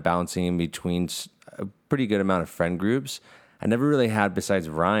was kind of bouncing in between a pretty good amount of friend groups, I never really had besides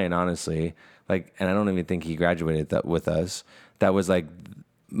Ryan, honestly. Like, and I don't even think he graduated with us. That was like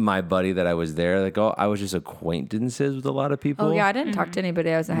my buddy that I was there. Like, I was just acquaintances with a lot of people. Oh yeah, I didn't talk to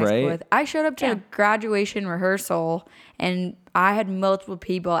anybody I was in high school Right? with. I showed up to Yeah. a graduation rehearsal and I had multiple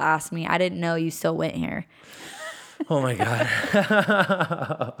people ask me, I didn't know you still went here. Oh my God.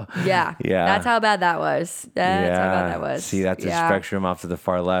 Yeah. Yeah. That's how bad that was. That's how bad that was. See, that's a spectrum off to the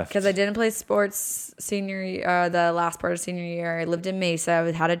far left. Because I didn't play sports the last part of senior year. I lived in Mesa.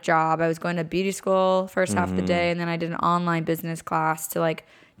 I had a job. I was going to beauty school first half of the day, and then I did an online business class to like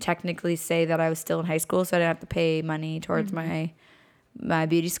technically say that I was still in high school, so I didn't have to pay money towards my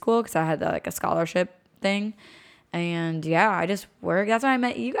beauty school because I had like a scholarship thing. And yeah, I just worked. That's why I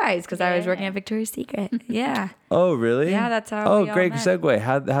met you guys because I was working at Victoria's Secret. Yeah. Oh, really? Yeah, that's how Oh, we all great met. segue.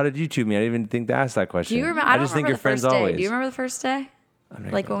 How did you two meet? I didn't even think to ask that question. Do you remember? I don't just think remember you're the friends first day. always. Do you remember the first day?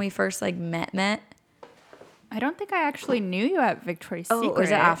 Like when we first like met? I don't think I actually knew you at Victoria's Oh, Secret. was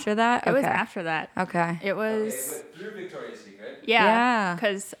it after that? It was Okay. after that. Okay. It was through Victoria's Secret. Yeah. yeah,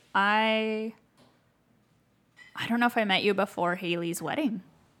 because I don't know if I met you before Haley's wedding.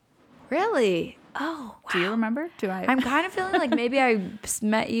 Really? Oh, Do you remember? Do I? I'm kind of feeling like maybe I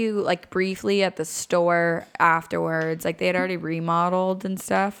met you like briefly at the store afterwards. Like they had already remodeled and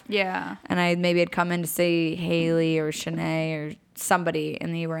stuff. yeah. And I maybe had come in to see Haley or Shanae or somebody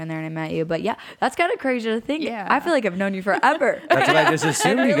and you were in there and I met you. But yeah, that's kind of crazy to think. Yeah. I feel like I've known you forever. That's what I just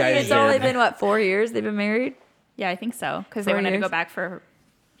assumed you guys It's only did. been, what, 4 years they've been married? Yeah, I think so. Because they 4 wanted to years? go back for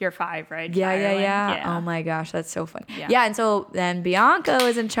year 5, right? Yeah, to yeah, Ireland. yeah. Oh my gosh, that's so funny. Yeah. Yeah, and so then Bianca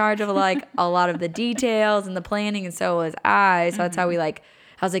was in charge of like a lot of the details and the planning, and so was I. So that's how we like.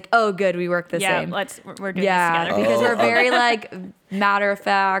 I was like, oh, good, we work the Yeah, same. we're doing Yeah, this together. because we're very like matter of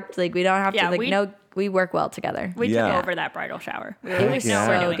fact. Like we don't have Yeah, to like we- no. We work well together. We Yeah. took over that bridal shower. We were It like, was no,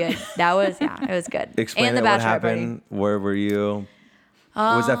 we're so doing good. it. That was it was good. Explain and the it, what bachelorette happened. Where were you?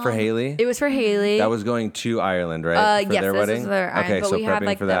 Was that for Haley? It was for Haley. That was going to Ireland, right? For yes, their this wedding? was their Okay, but so we had prepping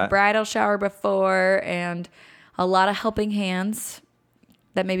like for the that. bridal shower before and a lot of helping hands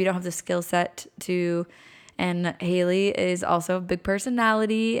that maybe don't have the skill set to. And Haley is also a big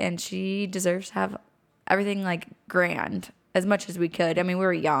personality, and she deserves to have everything like grand as much as we could. I mean, we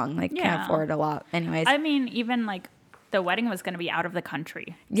were young, like can't Yeah. afford a lot, anyways. I mean, even like the wedding was going to be out of the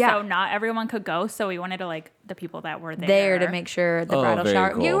country. Yeah. So not everyone could go. So we wanted to like the people that were there to make sure the Oh, bridal very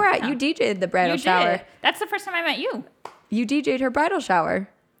shower. cool. You were at you DJ'd the bridal You shower. did. That's the first time I met you. You DJ'd her bridal shower.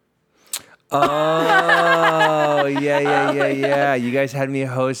 Oh, yeah. You guys had me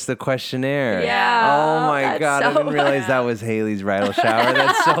host the questionnaire. Yeah, Oh my that's God, I so didn't realize that was Haley's bridal shower.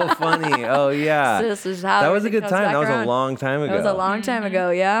 That's so funny. Oh yeah. This is how That was a everything good comes time. back That was around. a long time ago. It was a long time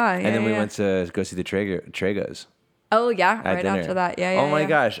ago. Yeah. And then we went to go see the Tregos. Oh yeah, At right dinner. after that. Yeah. Oh my yeah.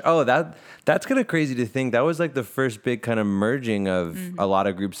 gosh. Oh, that's kind of crazy to think. That was like the first big kind of merging of a lot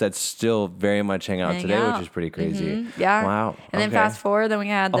of groups that still very much hang out Hang today, out. which is pretty crazy. Yeah. Wow. And then Okay. fast forward, then we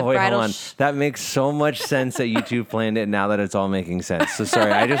had the Oh wait, bridal. hold on. That makes so much sense that you two planned it now that it's all making sense. So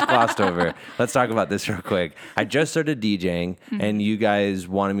sorry, I just glossed over. Let's talk about this real quick. I just started DJing and you guys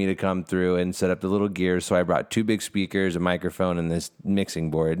wanted me to come through and set up the little gear. So I brought 2 big speakers, a microphone, and this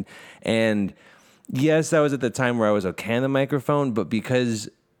mixing board. And yes, that was at the time where I was okay on the microphone, but because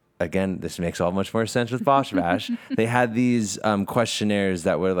again, this makes all much more sense with Bosch Bash. They had these questionnaires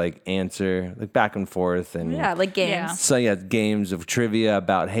that would like answer like back and forth and Yeah, like games. Yeah. so yeah, games of trivia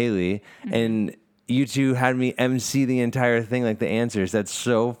about Haley, and you two had me MC the entire thing, like the answers. That's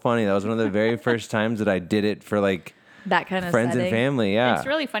so funny. That was one of the very first times that I did it for like That kind of friends setting. and family. Yeah, It's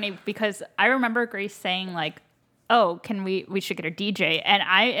really funny because I remember Grace saying like, "Oh, can we should get a DJ?" And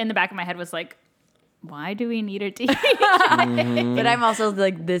I in the back of my head was like, "Why do we need a DJ?" But I'm also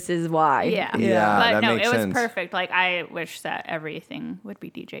like, this is why. Yeah. Yeah, But that no, makes it was sense. perfect. Like I wish that everything would be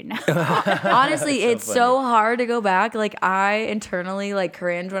DJ'd now. Honestly, it's so hard to go back. Like I internally like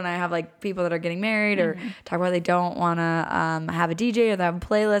cringe when I have like people that are getting married or talk about they don't want to have a DJ or they have a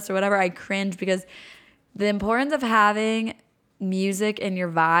playlist or whatever. I cringe because the importance of having music in your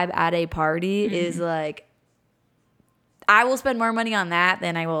vibe at a party is like, I will spend more money on that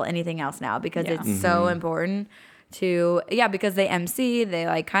than I will anything else now because Yeah. it's so important to, because they MC, they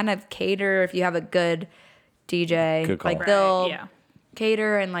like kind of cater if you have a good DJ. Good call. Like Right, they'll yeah.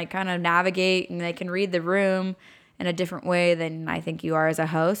 cater and like kind of navigate and they can read the room in a different way than I think you are as a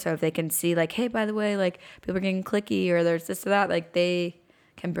host. So if they can see like, hey, by the way, like people are getting clicky or there's this or that, like they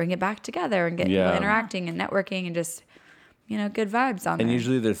can bring it back together and get Yeah. people interacting and networking and just, good vibes on and there.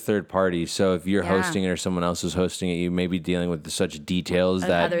 usually they're third party. So if you're Yeah. hosting it or someone else is hosting it, you may be dealing with such details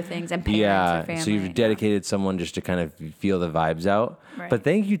And that other things and parents yeah. or family. So you've dedicated someone just to kind of feel the vibes out. Right. But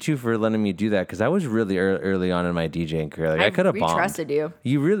thank you too for letting me do that because I was really early on in my DJing career. Like I could have we bombed. trusted you.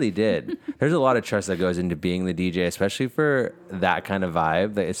 You really did. There's a lot of trust that goes into being the DJ, especially for that kind of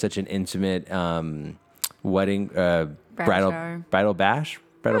vibe. That it's such an intimate wedding, shower. bridal bash.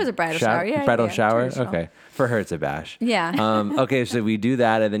 Bridal was a bridal shower, yeah, bridal yeah, shower. traditional. Okay, for her it's a bash. Yeah. Okay, so we do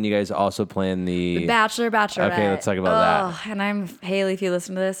that, and then you guys also plan the. Bachelorette. Okay, let's talk about that. And I'm Haley. If you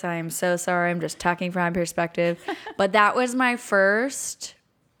listen to this, I am so sorry. I'm just talking from my perspective, but that was my first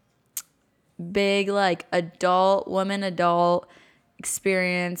big like adult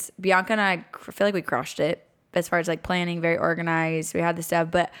experience. Bianca and I feel like we crushed it as far as like planning, very organized. We had the stuff,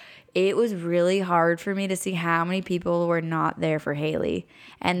 but it was really hard for me to see how many people were not there for Haley,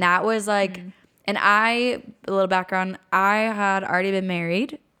 and that was like. And a little background, I had already been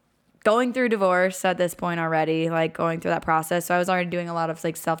married, going through divorce at this point already, like going through that process. So I was already doing a lot of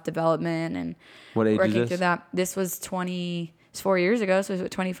like self-development and What age is working this? through that. This was 4 years ago. So it was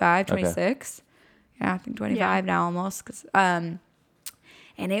 25, 26. Yeah, I think 25 now almost. And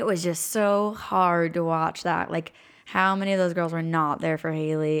it was just so hard to watch that. Like how many of those girls were not there for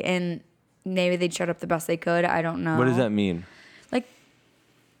Haley, and maybe they showed up the best they could. I don't know. What does that mean? Like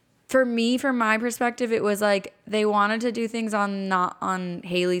for me, from my perspective, it was like they wanted to do things not on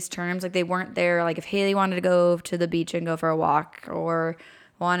Haley's terms. Like they weren't there. Like if Haley wanted to go to the beach and go for a walk or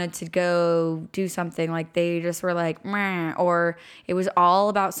wanted to go do something. Like they just were like, meh, or it was all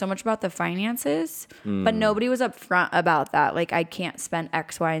about so much about the finances, but nobody was upfront about that. Like I can't spend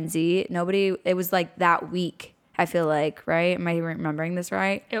X, Y, and Z. Nobody, it was like that week, I feel like, right? Am I remembering this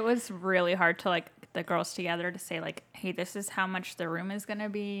right? It was really hard to like get the girls together to say like, hey, this is how much the room is going to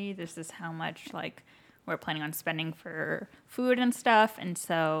be. This is how much like we're planning on spending for food and stuff. And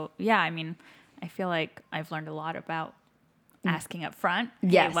so, yeah, I mean, I feel like I've learned a lot about asking up front.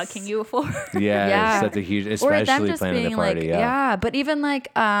 Yes. Hey, what can you afford? Yeah, that's a huge, especially planning a party. like, Yeah. But even like,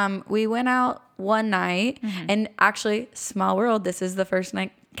 we went out one night and actually small world. This is the first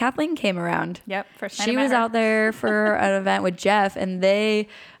night Kathleen came around. Yep. First night She I met was her. out there for an event with Jeff and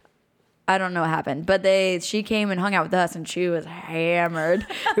I don't know what happened, but she came and hung out with us and she was hammered.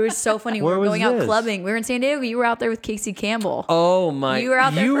 It was so funny. Where we were was going out this? clubbing. We were in San Diego. You were out there with Casey Campbell. Oh my! You were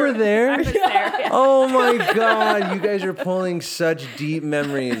out there You for- were there. I was there. Yeah. Oh my God! You guys are pulling such deep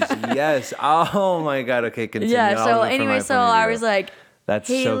memories. Yes. Oh my God. Okay, continue. Yeah. I'll So go from anyway, my so point of I view. was like, That's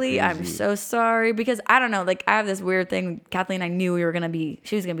so Haley, I'm crazy. so sorry because I don't know. Like I have this weird thing. Kathleen, I knew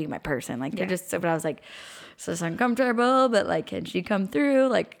she was gonna be my person. Like they're just. But I was like, so it's uncomfortable. But like, can she come through?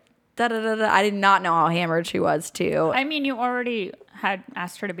 Like. Da, da, da, da. I did not know how hammered she was too. I mean, you already had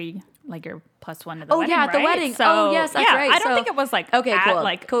asked her to be like your plus one to the Oh wedding, yeah, at the right? wedding. So, Oh yes, that's yeah, right. I don't So- think it was like okay, at, cool,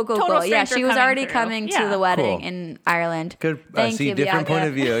 like cool. total Yeah, stranger she was already through. coming to Yeah. the wedding Cool. in Ireland. Good. Thank See, you, different Bianca. point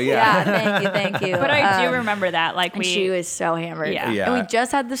of view. Yeah. Thank you. But I do remember that. Like And she was so hammered. Yeah. Yeah. And we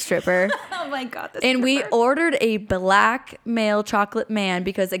just had the stripper. oh my god, this And we stripper. ordered a black male chocolate man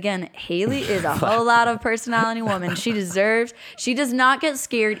because again, Haley is a whole lot of personality woman. She does not get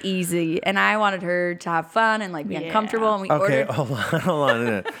scared easy. And I wanted her to have fun and like be Yeah. uncomfortable. And we Okay. ordered Hold on.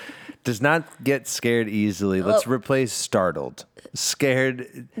 No. Does not get scared easily. Let's replace startled.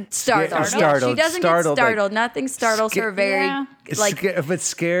 Scared. startled. Yeah, Startled. she doesn't Startled, get like, startled. Nothing startles her very Yeah. like but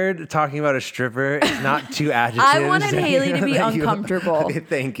scared talking about a stripper is not two adjectives. I wanted Haley to be that you- uncomfortable.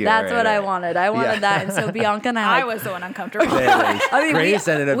 Thank you. That's All what right, I all right. wanted. I wanted Yeah. that. And so Bianca and I, I was the one uncomfortable. I mean, Grace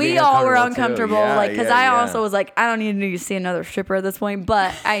ended up we being all were uncomfortable, too. uncomfortable, Yeah, like, because yeah, I yeah. also was like, I don't even need to see another stripper at this point,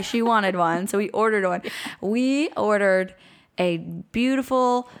 but she wanted one, so we ordered one. We ordered a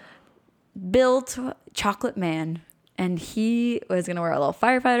beautiful built chocolate man, and he was gonna wear a little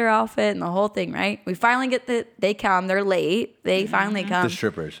firefighter outfit and the whole thing, right? We finally they come, they're late. They finally come. The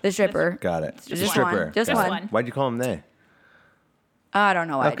strippers. The stripper. Got it. Just stripper. one. Just Got it. one. Why'd you call him they? I don't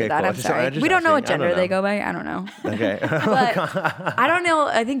know why I Okay, did that. cool. I'm Just- sorry. I'm just We don't know what asking. I don't gender they know. go by. I don't know. Okay. But I don't know.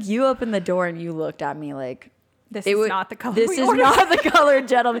 I think you opened the door and you looked at me like This it is was not the color. This we is ordered. not the color,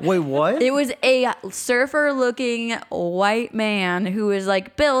 gentlemen. Wait, what? It was a surfer-looking white man who was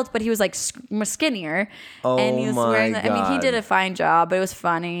like built, but he was like skinnier. Oh and he was my wearing. I mean, he God. did a fine job, but it was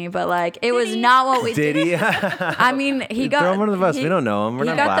funny. But like, it was not what we Did he? I mean, he got Throw him under the bus. he- We don't know him. We're he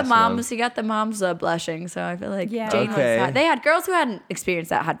not got the blasting him. moms. He got the moms blushing. So I feel like Yeah. Jane Okay. was. They had girls who hadn't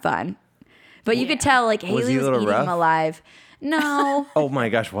experienced that had fun, but you could tell like Haley he a was little eating rough? him alive. No, Oh my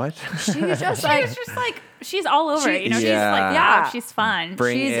gosh, what? she was just She like was just like she's all over She- it. You know, she's Yeah. like Yeah. wow, she's fun.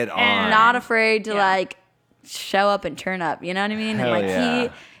 Bring she's it on. not afraid to Yeah. like show up and turn up. You know what I mean? Hell and like yeah.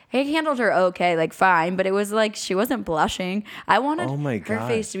 he handled her okay, like fine, but it was like she wasn't blushing. I wanted Oh my her God.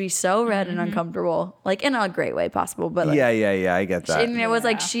 face to be so red and uncomfortable, like in a great way possible. But like, Yeah, I get that. and it was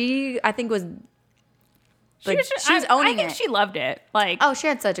like Yeah. I think was like she was I owning think it. she loved it. Like Oh, she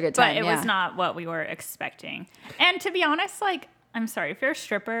had such a good but time. it yeah. was not what we were expecting. And to be honest, like, I'm sorry, if you're a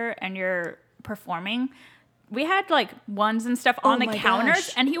stripper and you're performing, we had like ones and stuff on the my counters,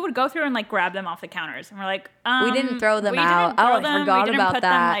 gosh. and he would go through and like grab them off the counters, and we're like, We didn't throw them we out. didn't throw Oh, I them. We forgot didn't about put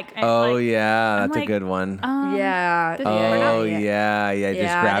that. Them, like, and, Oh like, yeah, I'm that's a like, good one. Yeah. This- yeah. we're not- Oh yeah, just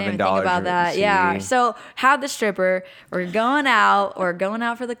Yeah, I grabbing didn't even dollars. think about that. Yeah. See? So had the stripper. We're going out. We're going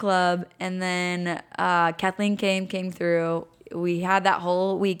out for the club, and then Kathleen came through. We had that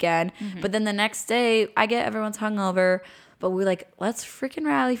whole weekend, but then the next day, I get everyone's hungover, but we like let's freaking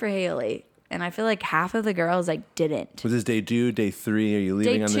rally for Haley. And I feel like half of the girls like didn't. Was this day 2, day 3? Are you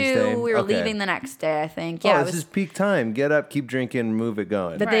leaving Day on 2, this day? we were Okay. leaving the next day. I think. Oh, Yeah, it this was. is peak time. Get up, keep drinking, move it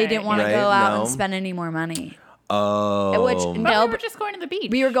going. But they didn't want Right, to go out no. and spend any more money. Oh, Which But no, we were but just going to the beach.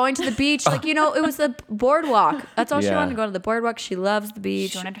 we were going to the beach, like it was the boardwalk. That's all she Yeah. wanted to go to the boardwalk. She loves the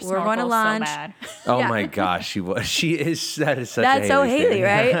beach. She wanted to We're going to snorkel lunch. so bad. oh yeah. my gosh, she was. She is. That is such. That's a so Haley Haley, thing.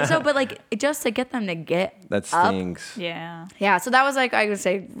 right? So, but like just to get them to get That up. stings. Yeah. Yeah. So that was like I would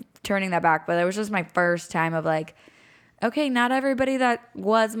say turning that back, but it was just my first time of like, okay, not everybody that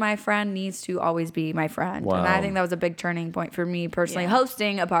was my friend needs to always be my friend, and I Wow. think that was a big turning point for me personally. Yeah.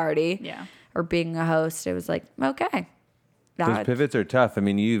 Hosting a party, Yeah. or being a host, it was like okay. Those pivots are tough. I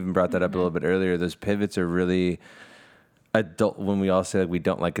mean, you even brought that up a little bit earlier. Those pivots are really. when we all say like we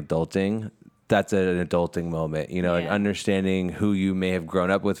don't like adulting, that's an adulting moment, you know, like Yeah. understanding who you may have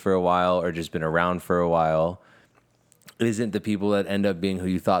grown up with for a while or just been around for a while isn't the people that end up being who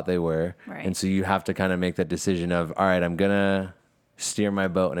you thought they were. Right. And so you have to kind of make that decision of, all right, I'm going to steer my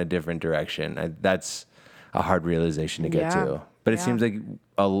boat in a different direction. That's a hard realization to get Yeah. to. But it Yeah.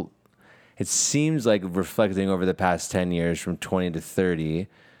 seems like reflecting over the past 10 years from 20 to 30,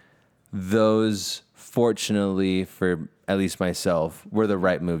 those fortunately for at least myself were the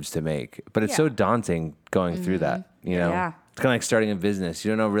right moves to make. But it's so Yeah. daunting going through that, you know? Yeah. It's kind of like starting a business.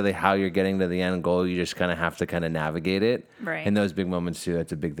 You don't know really how you're getting to the end goal. You just kind of have to kind of navigate it. Right. And those big moments too,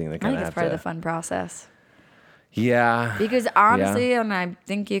 that's a big thing that I kind think of it's have part to. of the fun process. Yeah. Because honestly, and I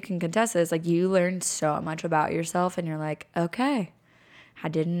think you can contest this, like you learn so much about yourself and you're like, okay, I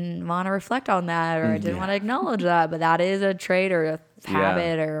didn't want to reflect on that or I didn't want to acknowledge that, but that is a trait or a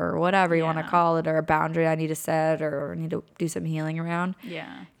habit or whatever you want to Yeah. call it or a boundary I need to set or need to do some healing around.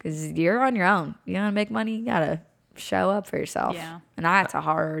 Yeah. Because you're on your own. You want to make money, you got to show up for yourself. Yeah. And that's a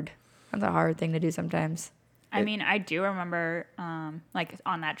hard thing to do sometimes. I mean, I do remember, like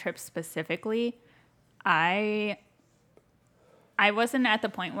on that trip specifically, I wasn't at the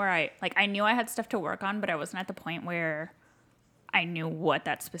point where I knew I had stuff to work on, but I wasn't at the point where I knew what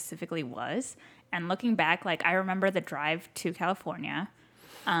that specifically was. And looking back, like I remember the drive to California.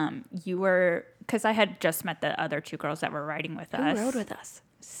 Because I had just met the other two girls that were riding with Who us. rode with us?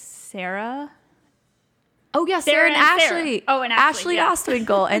 Sarah. Oh, yeah, Sarah and Ashley. Sarah. Oh, and Ashley, yeah.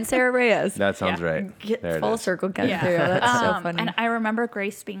 Ostwinkle and Sarah Reyes. That sounds Yeah. right. Get There it full is. circle kind Yeah. of through. That's so funny. And I remember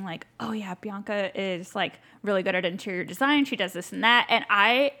Grace being like, "Oh yeah, Bianca is like really good at interior design. She does this and that." And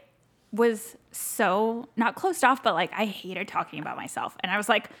I was so not closed off, but like I hated talking about myself. And I was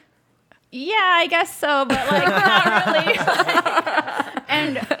like, "Yeah, I guess so, but like not really."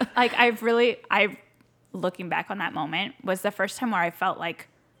 And like I looking back on that moment was the first time where I felt like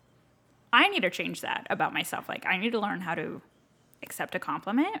I need to change that about myself. Like I need to learn how to accept a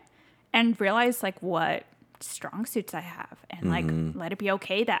compliment and realize like what strong suits I have and like let it be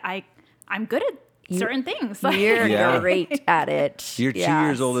okay that I'm good at certain things. Like, You're Yeah. great at it. You're 2 Yes.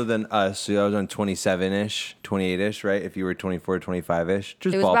 years older than us, so I was on 27-ish, 28-ish, right? If you were 24, 25-ish,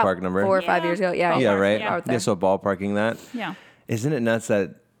 just It was ballpark about number. 4 or 5 Yeah. years ago. Yeah. Yeah, Ballpark, right? yeah. Out there. Yeah, so ballparking that. yeah. Isn't it nuts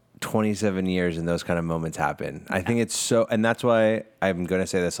that 27 years and those kind of moments happen? I think it's so, and that's why I'm going to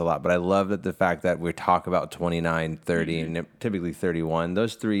say this a lot, but I love that the fact that we talk about 29, 30, and typically 31,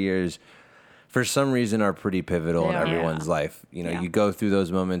 those 3 years, for some reason, are pretty pivotal in Yeah. everyone's life. You know, Yeah. you go through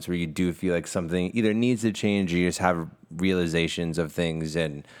those moments where you do feel like something either needs to change or you just have realizations of things.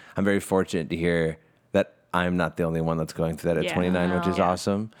 And I'm very fortunate to hear that I'm not the only one that's going through that at Yeah. 29, which is Yeah.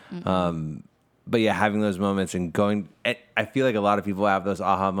 awesome. But yeah, having those moments and going, I feel like a lot of people have those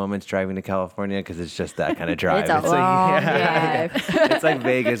aha moments driving to California because it's just that kind of drive. It's a long drive. It's like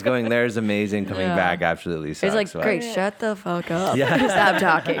Vegas. Going there is amazing. Coming Yeah. back absolutely sucks. It's like, So great, shut the fuck up. Yeah. Stop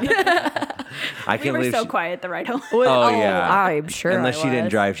talking. I We can't were believe so she- quiet the ride home. Oh, yeah. I'm sure. Unless I she didn't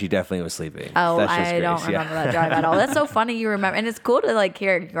was. drive, she definitely was sleeping. Oh, That's just I don't Grace, yeah. remember that drive at all. That's so funny you remember. And it's cool to like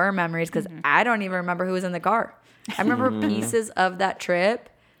hear your memories because I don't even remember who was in the car. I remember pieces of that trip,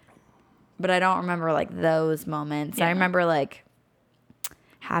 but I don't remember like those moments. I Yeah. remember like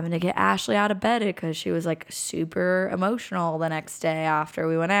having to get Ashley out of bed because she was like super emotional the next day after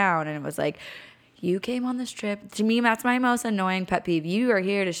we went out. And it was like, you came on this trip. To me, that's my most annoying pet peeve. You are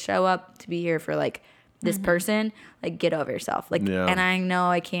here to show up to be here for like this person. Like, get over yourself. Like, Yeah. and I know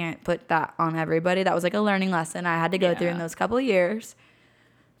I can't put that on everybody. That was like a learning lesson I had to go through in Yeah. those couple of years.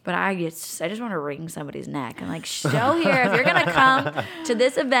 But I just want to wring somebody's neck and like show here if you're gonna come to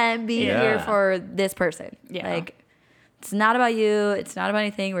this event, be Yeah. here for this person. Yeah. Like, it's not about you. It's not about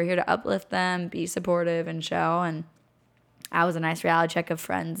anything. We're here to uplift them, be supportive, and show. And I was a nice reality check of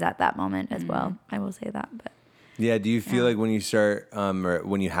friends at that moment as well. I will say that. But Yeah. Do you feel like when you start, or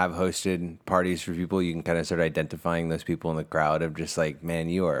when you have hosted parties for people, you can kind of start identifying those people in the crowd of just like, man,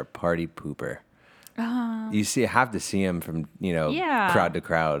 you are a party pooper. You have to see them from, Yeah. crowd to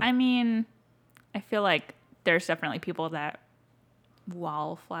crowd. I mean, I feel like there's definitely people that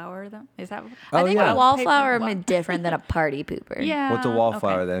wallflower them. Is that? I think yeah. a wallflower is different than a party pooper. Yeah. What's a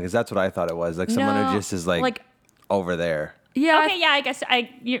wallflower okay. then? Because that's what I thought it was. Like someone No, who just is like over there. Yeah. Okay, yeah, I guess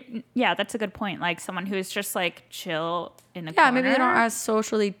yeah, that's a good point. Like someone who's just like chill in the Yeah, corner. maybe they don't as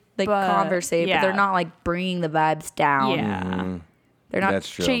socially like But, conversate, but they're yeah. not like bringing the vibes down. Yeah. They're not That's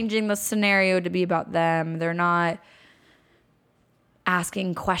true. changing the scenario to be about them. They're not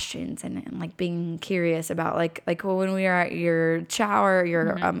asking questions and like being curious about like when we were at your shower,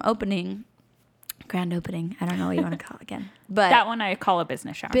 your grand opening. I don't know what you want to call it again, but That one I call a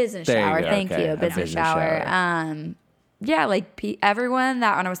business shower. business There you shower. go. Thank Okay, you, a business business shower. shower. yeah, like everyone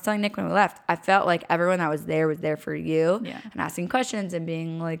that when I was telling Nick when we left, I felt like everyone that was there for you and asking questions and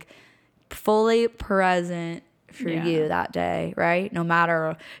being like fully present for you that day, right? No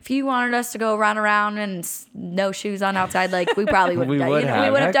matter if you wanted us to go run around and no shoes on outside, like we probably would have done.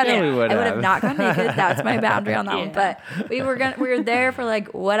 We would have done it. I would have not gone naked. That's my boundary on that one. But we were there for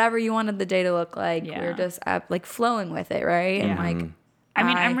like whatever you wanted the day to look like. We were just like flowing with it, right? Yeah. And like, I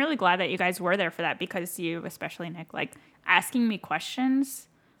mean, I'm really glad that you guys were there for that because you, especially Nick, like asking me questions.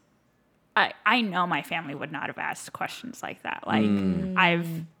 I know my family would not have asked questions like that. Like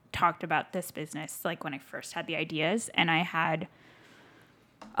I've talked about this business like when I first had the ideas, and I had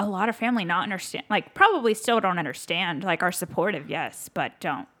a lot of family not understand, like probably still don't understand, like are supportive, yes, but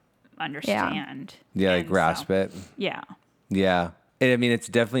don't understand. Yeah, like grasp it. Yeah. Yeah. And I mean, it's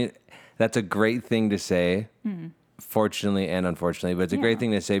definitely, that's a great thing to say, fortunately and unfortunately, but it's a great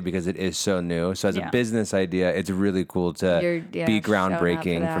thing to say because it is so new. So as a business idea, it's really cool to be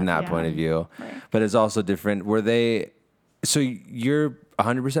groundbreaking from that point of view. Right. But it's also different. So you're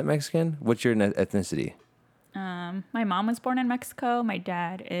 100% Mexican? What's your ethnicity? My mom was born in Mexico. My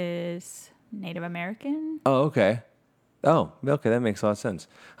dad is Native American. Oh, okay. Oh, okay. That makes a lot of sense.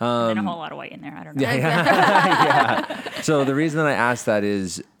 And a whole lot of white in there. I don't know. Yeah. So the reason that I asked that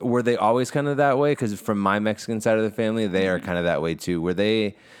is, were they always kind of that way? Because from my Mexican side of the family, they are kind of that way too. Were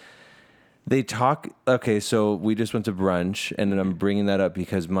they talk, okay, so we just went to brunch, and I'm bringing that up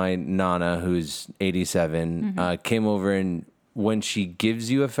because my Nana, who's 87, came over, and when she gives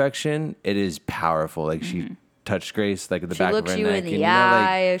you affection, it is powerful. Like she touched Grace like at the back of her neck. She looks you in the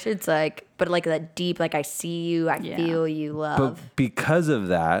eye. It's like, but like that deep, like I see you, I feel you, love. But because of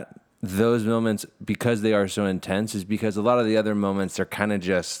that, those moments, because they are so intense, is because a lot of the other moments are kind of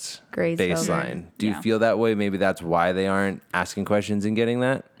just baseline. Do you feel that way? Maybe that's why they aren't asking questions and getting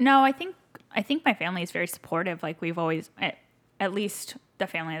that? No, I think my family is very supportive. Like we've always, at least the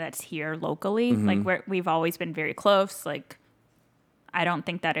family that's here locally, like we've always been very close. Like I don't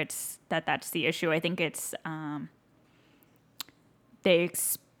think that that's the issue. I think it's they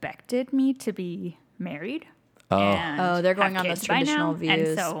expected me to be married. And they're going have on kids those by traditional now. views.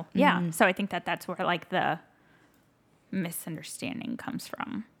 And so so I think that's where like the misunderstanding comes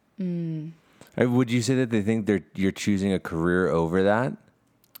from. Would you say that they think you're choosing a career over that?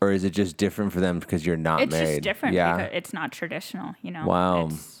 Or is it just different for them because you're not married? It's just different because it's not traditional, you know?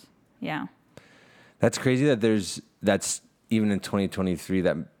 Wow. That's crazy that that's even in 2023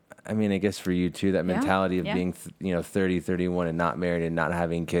 that, I mean, I guess for you too, that mentality of being, 30, 31 and not married and not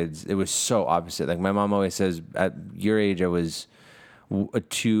having kids, it was so opposite. Like my mom always says, at your age, I was I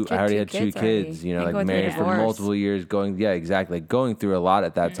already had two kids, like married for multiple years, going through a lot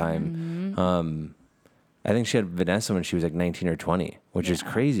at that time. I think she had Vanessa when she was like 19 or 20, which is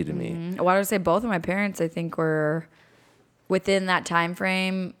crazy to me. Well, I would say both of my parents, I think, were within that time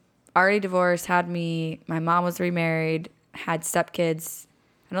frame, already divorced, my mom was remarried, had stepkids.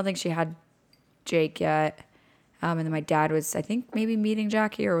 I don't think she had Jake yet. And then my dad was, I think, maybe meeting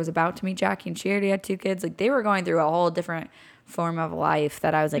Jackie or was about to meet Jackie, and she already had two kids. Like, they were going through a whole different form of life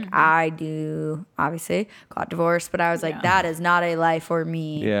that I was like, I do, obviously, got divorced, but I was like, that is not a life for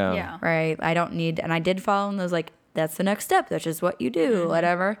me. Yeah. Right? I don't need, and I did follow in those, like, that's the next step. That's just what you do,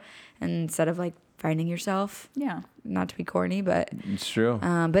 whatever. And instead of, like, finding yourself. Yeah. Not to be corny, but. It's true.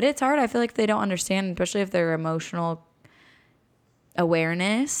 But it's hard. I feel like they don't understand, especially if their emotional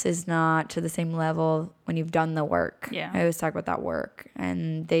awareness is not to the same level when you've done the work. Yeah. I always talk about that work,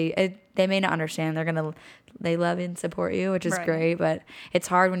 and they may not understand. They love and support you, which is great, but it's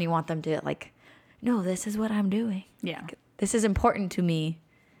hard when you want them to like, no, this is what I'm doing. Yeah. Like, this is important to me.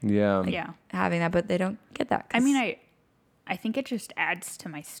 Yeah. Like, having that, but they don't get that. I mean, I think it just adds to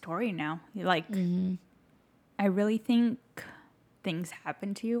my story now. Like, I really think things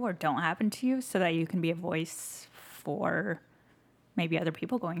happen to you or don't happen to you so that you can be a voice for maybe other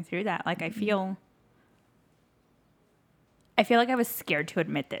people going through that. Like, I feel like I was scared to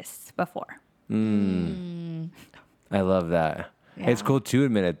admit this before. I love that. Yeah. It's cool to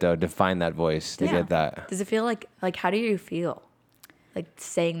admit it though, to find that voice, to get that. Does it feel like how do you feel? Like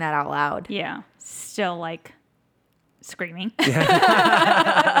saying that out loud? Yeah. Still like screaming. Not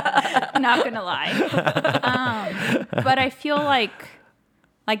gonna lie. But I feel like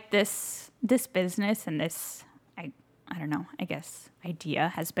this business and this I don't know, I guess idea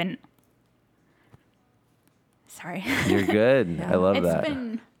has been, sorry. You're good. I love that. It's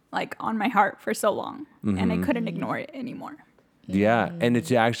been like on my heart for so long and I couldn't ignore it anymore. Yeah, and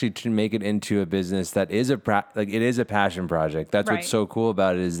it's actually to make it into a business that is it is a passion project. That's what's so cool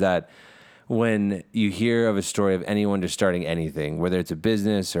about it, is that when you hear of a story of anyone just starting anything, whether it's a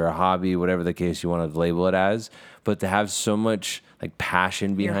business or a hobby, whatever the case you want to label it as, but to have so much like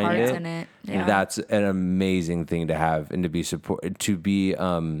passion Your behind heart's it, in it. Yeah. that's an amazing thing to have, and to be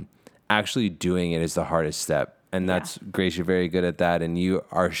actually doing it is the hardest step. And that's Grace, you're very good at that, and you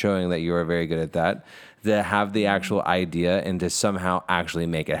are showing that you are very good at that. To have the actual idea and to somehow actually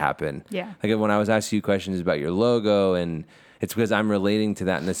make it happen. Yeah. Like when I was asking you questions about your logo, and it's because I'm relating to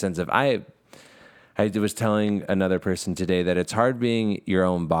that in the sense of I was telling another person today that it's hard being your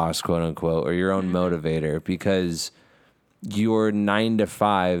own boss, quote unquote, or your own motivator, because your 9 to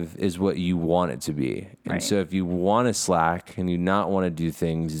 5 is what you want it to be. And Right. so if you want to slack and you not want to do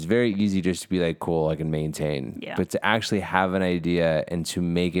things, it's very easy just to be like, cool, I can maintain. Yeah. But to actually have an idea and to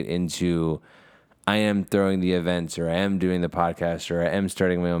make it into, I am throwing the events, or I am doing the podcast, or I am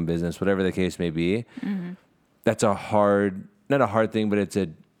starting my own business, whatever the case may be, that's not a hard thing, but it's a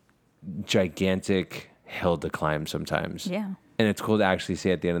gigantic hill to climb sometimes. Yeah. And it's cool to actually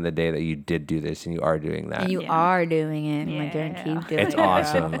say at the end of the day that you did do this and you are doing that. And you Yeah. are doing it. And like, you're Yeah. gonna keep doing It's it.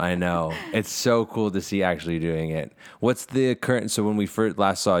 awesome. I know. It's so cool to see actually doing it. What's the current? So when we first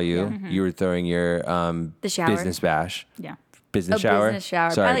last saw you, you were throwing your The shower. business bash, Yeah. business Oh, shower. business shower.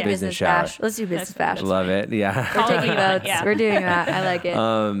 Sorry, Probably business shower. bash. Let's do business bash. Love it. Yeah. We're taking votes. Yeah. We're doing that. I like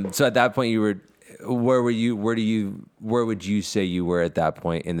it. So at that point, you were. Where were you? Where would you say you were at that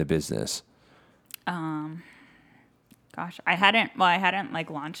point in the business? Gosh, I hadn't like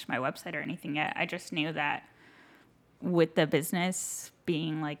launched my website or anything yet. I just knew that with the business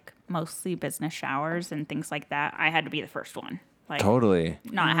being like mostly business showers and things like that, I had to be the first one. Like, Totally.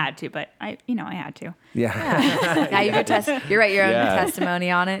 not had to, but I had to. Yeah. Now you can you write your own Yeah. testimony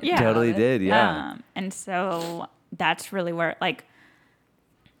on it. Yeah. Totally did. Yeah. And so that's really where, like,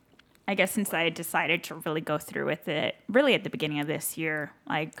 I guess since I decided to really go through with it, really at the beginning of this year,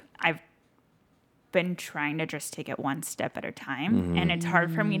 like, I've been trying to just take it one step at a time. And it's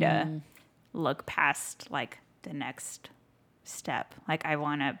hard for me to look past, like, the next step. Like, I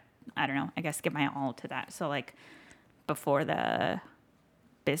want to, I don't know, I guess give my all to that. So, like, before the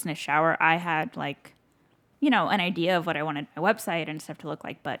business shower, I had, like, an idea of what I wanted my website and stuff to look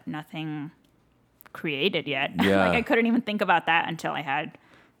like, but nothing created yet. Yeah. Like, I couldn't even think about that until I had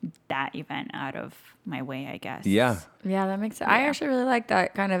that event out of my way, I guess. Yeah. Yeah, that makes sense. I actually really like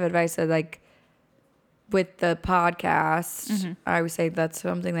that kind of advice of like with the podcast. I would say that's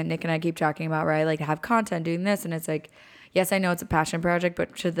something that Nick and I keep talking about, right? Like have content doing this. And it's like, yes, I know it's a passion project,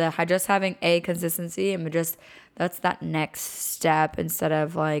 but just having a consistency and just that's that next step instead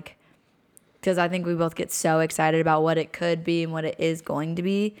of like, because I think we both get so excited about what it could be and what it is going to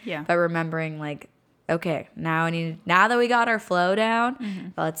be. Yeah. But remembering like, okay, now that we got our flow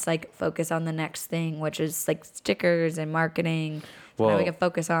down, let's like focus on the next thing, which is like stickers and marketing. So now we can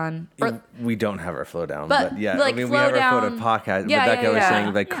focus on. We don't have our flow down, But, but yeah, like, I mean, we flow have our flow down- to podcast. Yeah, but like yeah, I was yeah.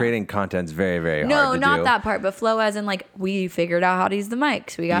 saying, like creating content's very, very No, hard to not do. that part, but flow as in like we figured out how to use the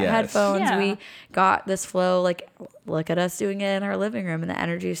mics. We got Yes. headphones. Yeah. We got this flow. Like, look at us doing it in our living room, and the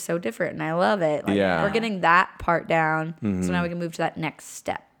energy is so different, and I love it. Like, Yeah. we're getting that part down, so now we can move to that next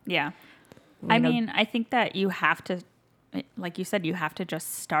step. Yeah. know- I mean, I think that you have to, like you said, you have to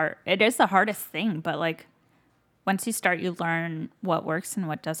just start. It is the hardest thing, but like once you start, you learn what works and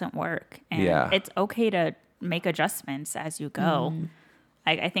what doesn't work. And Yeah. it's okay to make adjustments as you go.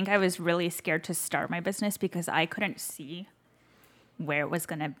 I think I was really scared to start my business because I couldn't see where it was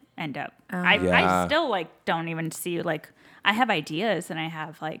going to end up. I Yeah. still like don't even see, like, I have ideas and I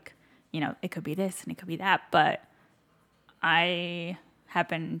have like, it could be this and it could be that, but I have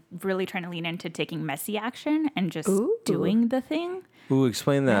been really trying to lean into taking messy action and just doing the thing. Ooh,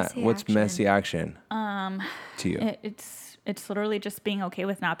 explain that. Messy What's action. messy action? To you, It's literally just being okay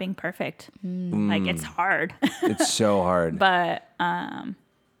with not being perfect. Like, it's hard. it's so hard. But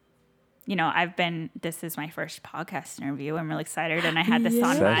this is my first podcast interview. I'm really excited, and I had this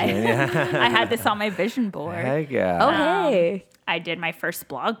on my I had this on my vision board. Heck yeah. Oh, hey. I did my first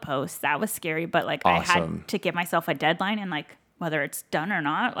blog post. That was scary, but like I Awesome. had to give myself a deadline, and like whether it's done or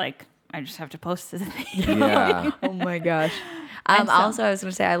not, like I just have to post it. Yeah. Oh my gosh. And so- Also, I was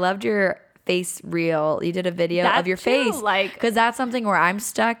going to say, I loved your face reel. You did a video That of your too, face. like- because that's something where I'm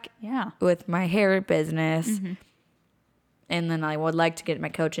stuck Yeah. with my hair business. And then I would like to get my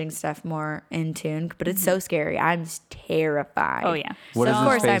coaching stuff more in tune, but it's so scary. I'm just terrified. Oh yeah. What is of this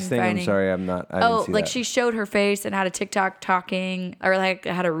course face I'm thing? I'm finding- sorry, I'm not. I didn't Oh, see like that. she showed her face and had a TikTok talking, or like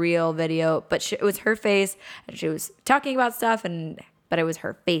had a real video, but it was her face and she was talking about stuff, but it was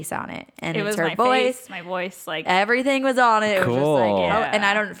her face on it, and It it's was her my voice. face, my voice, like Everything was on it. It was just Cool. like,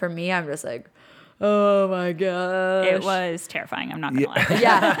 Yeah. and for me, I'm just like, Oh my gosh. It was terrifying. I'm not gonna lie.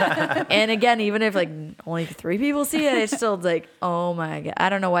 Yeah. And again, even if like only 3 people see it, it's still like, oh my God. I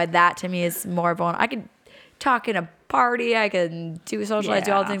don't know why that to me is more vulnerable. I could talk in a party, I could do socialize,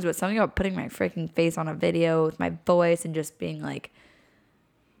 do all the things, but something about putting my freaking face on a video with my voice and just being like,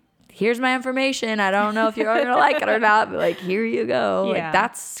 here's my information. I don't know if you're going to like it or not, but like, here you go. Yeah. Like,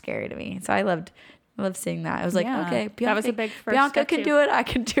 that's scary to me. So I loved seeing that. I was like, okay, Bianca, that was a big first Bianca step can too. do it. I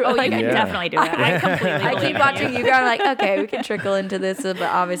can do it. Oh, Like, you can definitely do it. I completely I believe keep in watching you go. I'm like, okay, we can trickle into this, but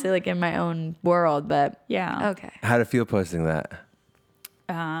obviously like in my own world, but Yeah. okay. How to feel posting that?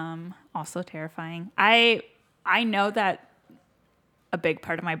 Also terrifying. I know that a big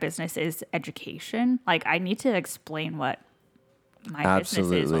part of my business is education. Like I need to explain what my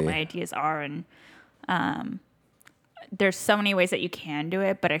business is, what my ideas are, and there's so many ways that you can do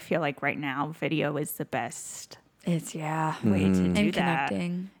it, but I feel like right now video is the best It's way to and do that.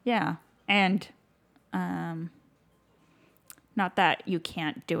 connecting. Yeah. And not that you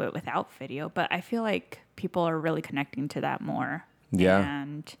can't do it without video, but I feel like people are really connecting to that more. Yeah.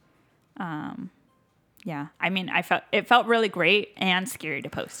 And yeah, I mean, it felt really great and scary to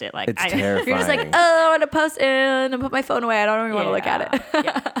post it. Like It's terrifying. You're just like, oh, I want to post it and put my phone away. I don't even want to look at it.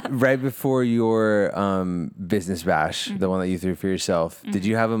 Yeah. Right before your business bash, the one that you threw for yourself, did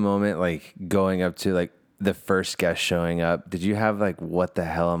you have a moment like going up to like the first guest showing up? Did you have like, what the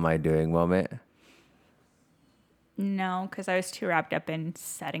hell am I doing moment? No, because I was too wrapped up in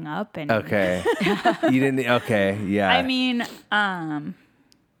setting up and Okay. You didn't. Okay. Yeah. I mean,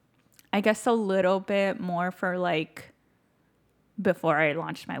 I guess a little bit more for like before I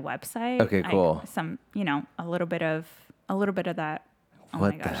launched my website. Okay, cool. A little bit of that. Oh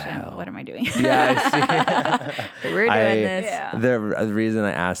What my the gosh, hell? what am I doing? Yeah. I see. We're doing this. Yeah. The reason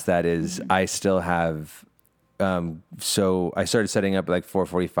I asked that is I still have. So I started setting up at like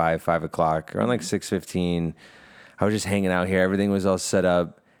 4:45, 5 o'clock, around like 6:15. I was just hanging out here. Everything was all set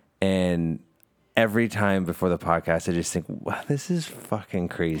up, and every time before the podcast, I just think, wow, this is fucking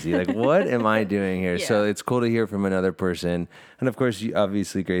crazy. Like, what am I doing here? So it's cool to hear from another person. And of course,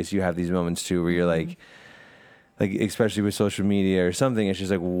 obviously, Grace, you have these moments too where you're like, especially with social media or something, it's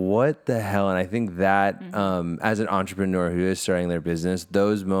just like, what the hell? And I think that as an entrepreneur who is starting their business,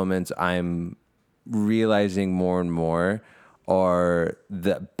 those moments I'm realizing more and more are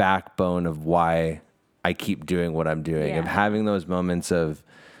the backbone of why I keep doing what I'm doing, of having those moments of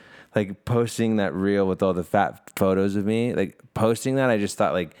like posting that reel with all the fat photos of me, like posting that. I just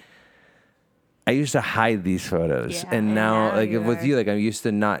thought like, I used to hide these photos, and now like with you, like I used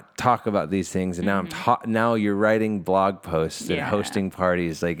to not talk about these things, and now now you're writing blog posts and hosting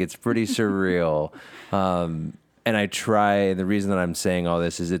parties. Like it's pretty surreal. And I try. The reason that I'm saying all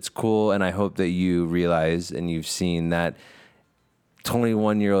this is it's cool, and I hope that you realize and you've seen that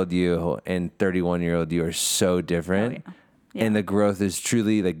 21-year-old you and 31-year-old you are so different. Oh, yeah. And the growth is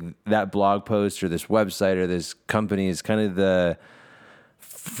truly like that blog post or this website or this company is kind of the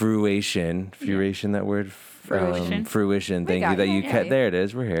fruition, that word, fruition. Thank you. That you kept. There it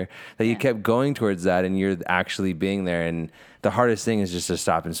is. We're here. That you kept going towards that, and you're actually being there. And the hardest thing is just to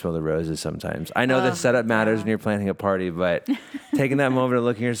stop and smell the roses. Sometimes I know the setup matters when you're planning a party, but taking that moment of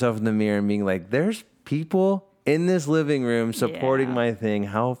looking yourself in the mirror and being like, "There's people in this living room supporting my thing."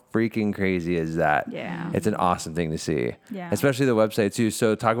 How freaking crazy is that? Yeah. It's an awesome thing to see. Yeah. Especially the website too.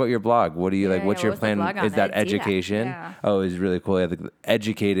 So talk about your blog. What do you like? What's your plan? Is that education? Yeah. Oh, it's really cool. Yeah,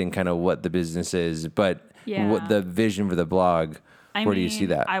 educating kind of what the business is, but what the vision for the blog. Where do you see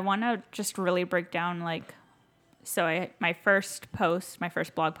that? I want to just really break down like, so my first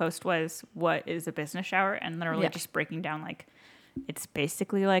blog post was what is a business shower, and literally just breaking down like, it's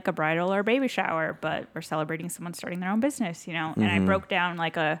basically like a bridal or baby shower, but we're celebrating someone starting their own business, And I broke down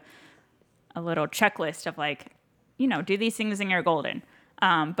like a little checklist of like, do these things and you're golden.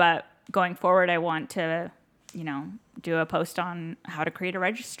 But going forward, I want to, do a post on how to create a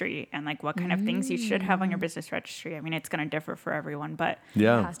registry and like what kind of things you should have on your business registry. I mean, it's going to differ for everyone, but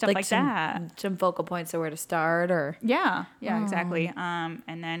stuff like that. Some focal points of where to start or. Yeah, exactly. And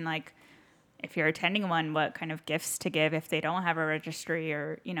then like, if you're attending one, what kind of gifts to give if they don't have a registry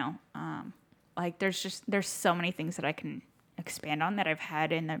or, like there's so many things that I can expand on that I've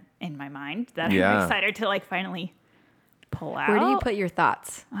had in my mind that I'm excited to like finally pull out. Where do you put your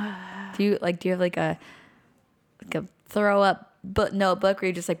thoughts? Do you have like a throw up notebook where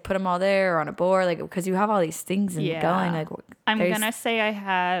you just like put them all there or on a board? Like, cause you have all these things and going like, I'm going to say I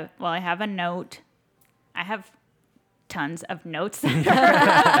have a note. I have tons of notes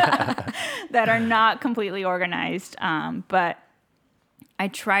that are not completely organized. But I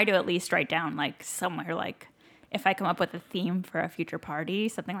try to at least write down like somewhere like if I come up with a theme for a future party,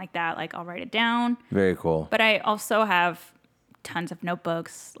 something like that, like I'll write it down. Very cool. But I also have tons of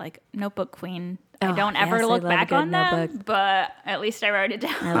notebooks, like Notebook Queen. I don't ever yes, I look love a back good on them, notebook. but at least I wrote it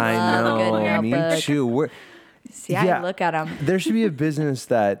down. I I love a good know, me notebook. too. See, I look at them. There should be a business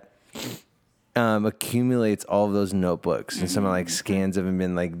that accumulates all of those notebooks and someone like scans them and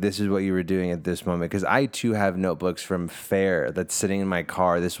been like, this is what you were doing at this moment. Because I too have notebooks from fair that's sitting in my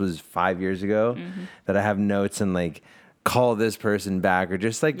car. This was 5 years ago that I have notes and like call this person back or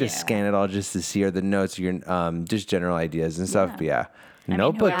just like to scan it all just to see are the notes or your just general ideas and stuff. But yeah. mean,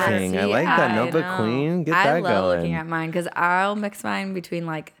 Notebook whoever- King. I See, like that. I Notebook know. Queen. Get I that love going. looking at mine because I'll mix mine between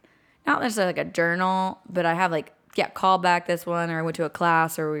like, not necessarily like a journal, but I have like, call back this one, or I went to a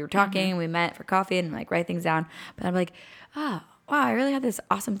class, or we were talking, we met for coffee and like write things down. But I'm like, oh, wow, I really had this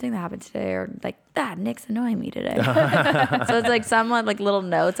awesome thing that happened today, or like, Nick's annoying me today. So it's like somewhat like little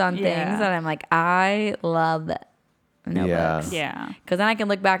notes on things, and I'm like, I love notebooks. Yeah. Because then I can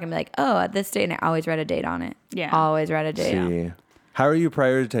look back and be like, oh, at this date, and I always write a date on it. Yeah. Always write a date. See. How are you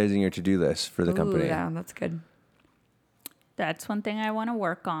prioritizing your to-do list for the company? Ooh, yeah, that's good. That's one thing I want to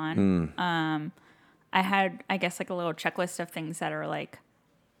work on. I had, I guess, like a little checklist of things that are like,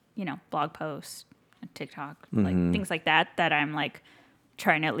 blog posts, TikTok, like things like that I'm like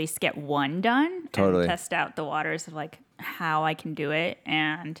trying to at least get one done Totally. and test out the waters of like how I can do it.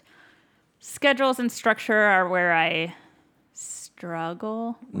 And schedules and structure are where I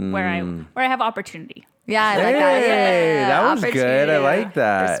struggle, where I have opportunity. Yeah, I like that. Hey, Yeah, that was good. I opportunity. like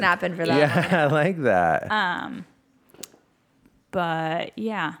that. We're snapping for that. Yeah, I like that. But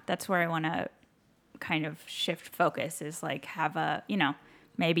yeah, that's where I want to kind of shift focus is like have a,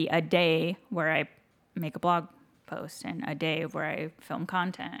 maybe a day where I make a blog post and a day where I film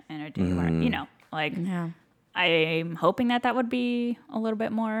content and a day where, like Yeah. I'm hoping that would be a little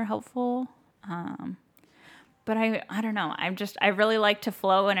bit more helpful. But I don't know. I really like to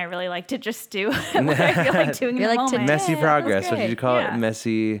flow and I really like to just do what I feel like doing in You the like to moment. Messy progress. What did you call Yeah. it?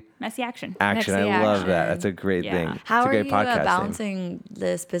 Messy Messy action. action. Messy I love that. action. That's a great Yeah. thing. How it's a are great you podcast name. balancing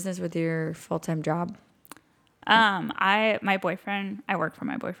this business with your full-time job? My boyfriend, I work for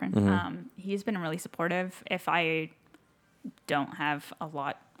my boyfriend. He's been really supportive. If I don't have a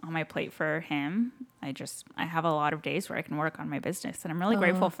lot on my plate for him, I have a lot of days where I can work on my business, and I'm really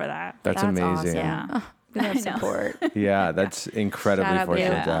grateful for that. That's amazing. Awesome. Yeah. Good I know. support. Yeah, that's incredibly Shout out,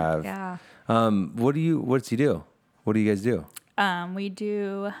 fortunate Bianca. to have. Yeah. What's he do? What do you guys do? We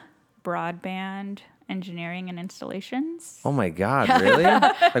do broadband engineering and installations. Oh my God, really?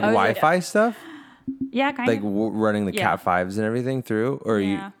 Like Wi-Fi stuff? Yeah, kind Like of. running the Yeah. Cat 5s and everything through? Or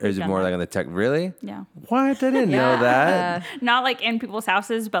Yeah, or is we've it done more that. like on the tech? Really? Yeah. What? I didn't know that. Not like in people's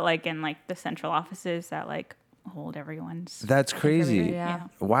houses, but like in like the central offices that like hold everyone's. That's crazy. Yeah.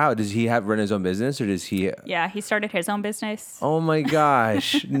 Wow. Does he run his own business or does he? Yeah, he started his own business. Oh my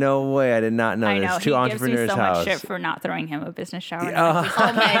gosh. No way. I did not know I this. know. Two He gives me entrepreneurs so house. much shit for not throwing him a business shower. Oh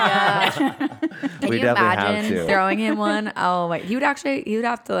my gosh. Can We you definitely have imagine to. throwing him one? Oh my, he would have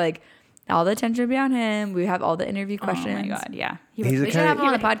to like, all the attention would be on him. We have all the interview questions. Oh my god, yeah. He's We the should kind have of, him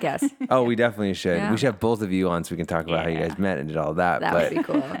on the podcast. oh, we definitely should. Yeah. We should have both of you on so we can talk about how you Yeah. guys met and did all that. That but would be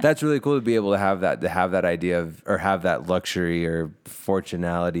cool. That's really cool to be able to have that idea of, or have that luxury or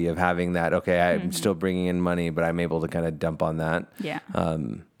fortunality of having that. Okay, I'm still bringing in money, but I'm able to kind of dump on that. Yeah.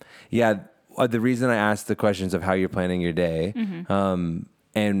 Yeah, the reason I asked the questions of how you're planning your day,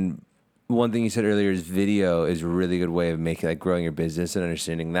 and one thing you said earlier is video is a really good way of making like growing your business and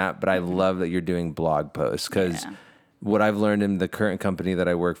understanding that. But I love that you're doing blog posts because Yeah. what I've learned in the current company that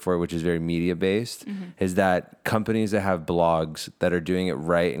I work for, which is very media based, is that companies that have blogs that are doing it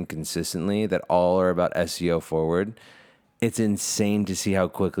right and consistently, that all are about SEO forward. It's insane to see how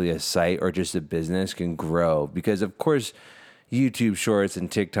quickly a site or just a business can grow because, of course, YouTube Shorts and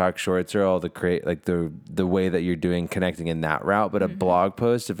TikTok Shorts are all the way that you're doing connecting in that route. But a blog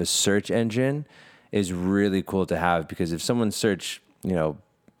post of a search engine is really cool to have because if someone search,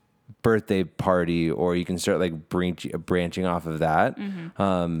 birthday party, or you can start like branching off of that.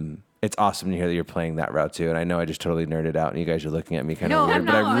 It's awesome to hear that you're playing that route too. And I know I just totally nerded out and you guys are looking at me kind of No, weird,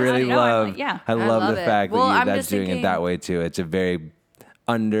 but no, I really no, I'm love, like, yeah. I love love the it. fact Well, that I'm that's just doing it thinking- that way too. It's a very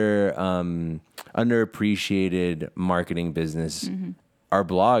underappreciated marketing business, our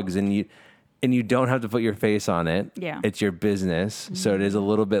blogs, and you don't have to put your face on it. Yeah. It's your business. So it is a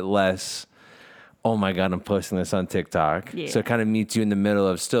little bit less, oh my God, I'm posting this on TikTok. Yeah. So it kind of meets you in the middle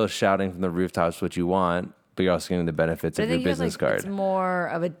of still shouting from the rooftops what you want, but you're also getting the benefits But I of your think business it's card. more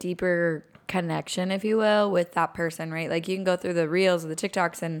of a deeper connection, if you will, with that person, right? Like you can go through the reels or the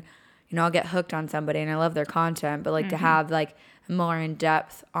TikToks and, I'll get hooked on somebody and I love their content, but like to have like more in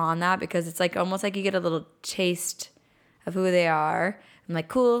depth on that, because it's like almost like you get a little taste of who they are. I'm like,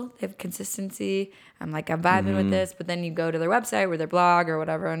 cool, they have consistency. I'm vibing with this, but then you go to their website or their blog or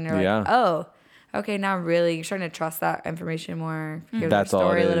whatever, and you're like, oh, okay, now really you're starting to trust that information more, hear their That's all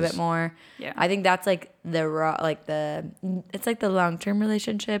story it a little is. bit more. Yeah. I think that's like it's like the long-term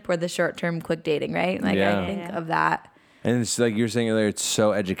relationship or the short-term quick dating, right? Like Yeah. I think of that. And it's like you were saying earlier, it's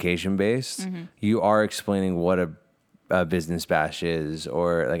so education based. You are explaining what a business bash is,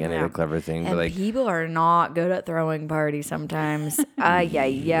 or like any other clever thing. And But like, people are not good at throwing parties sometimes.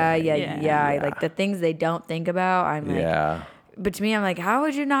 Yeah. Like the things they don't think about, I'm like, yeah, but to me, I'm like, how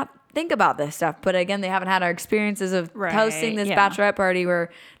would you not think about this stuff? But again, they haven't had our experiences of Right, hosting this yeah. bachelorette party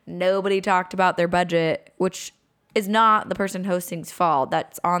where nobody talked about their budget, which is not the person hosting's fault.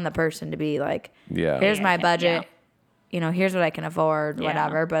 That's on the person to be like, Yeah. here's Yeah, my yeah. budget. Here's what I can afford, Yeah.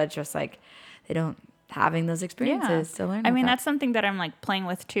 whatever. But it's just like they don't having those experiences to learn. I with mean, that. that's something that I'm like playing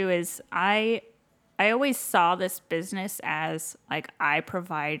with too. Is I always saw this business as like I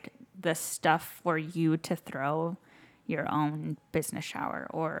provide the stuff for you to throw your own business shower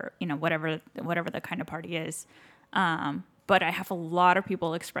or whatever the kind of party is. But I have a lot of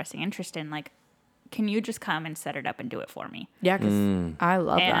people expressing interest in like, can you just come and set it up and do it for me? Yeah, because I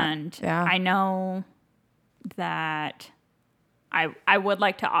love And that. Yeah. I know that I would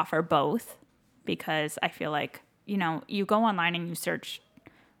like to offer both, because I feel like, you go online and you search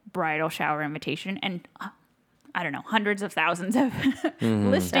bridal shower invitation and I don't know, hundreds of thousands of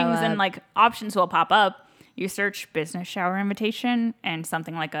listings and like options will pop up. You search business shower invitation and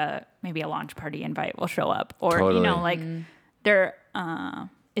something like maybe a launch party invite will show up, or, Totally. there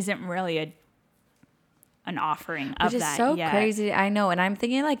isn't really an offering of Which is that so yet. crazy. I know. And I'm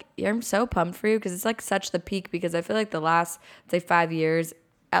thinking like, I'm so pumped for you because it's like such the peak, because I feel like the last, say 5 years,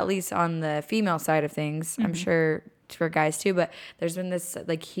 at least on the female side of things, I'm sure for guys too, but there's been this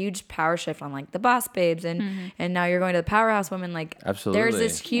like huge power shift on like the boss babes and now you're going to the powerhouse women. Like Absolutely. there's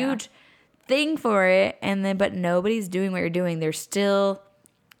this huge thing for it. And then, but nobody's doing what you're doing. There's still,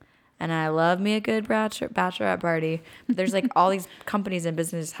 and I love me a good bachelorette party. But there's like all these companies and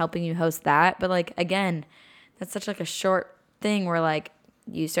businesses helping you host that. But like, again, that's such like a short thing where like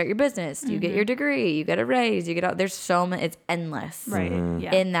you start your business, you get your degree, you get a raise, you get all, there's so many, it's endless. Right.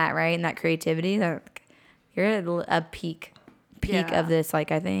 Yeah. In that, right? In that creativity, that you're at a peak Yeah. of this.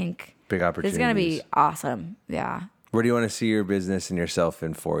 Like, I think big this opportunities. is going to be awesome. Yeah. Where do you want to see your business and yourself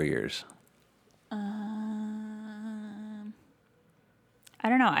in 4 years? I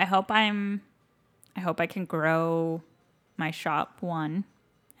don't know. I hope I can grow my shop and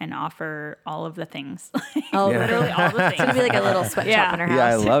offer all of the things. Oh, Literally all the It's going to things. be like a little sweatshop in her house. Yeah,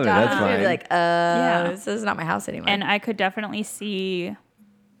 I love it. That's It's gonna be fine. like, this is not my house anymore. And I could definitely see,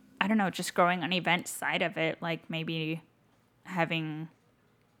 I don't know, just growing on event side of it, like maybe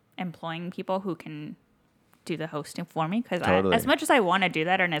employing people who can do the hosting for me. Because Totally. as much as I want to do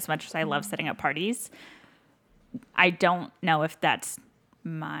that and as much as I love setting up parties, I don't know if that's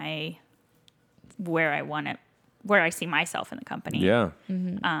where I see myself in the company. Yeah.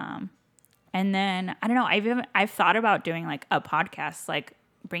 And then I don't know. I've thought about doing like a podcast, like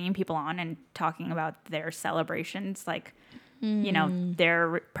bringing people on and talking about their celebrations, like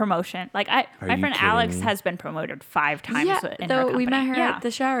their promotion. Like my you friend Alex kidding? has been promoted 5 times. yeah, In her though we met company. her at the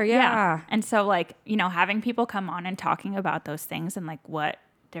shower. Yeah. And so like having people come on and talking about those things and like what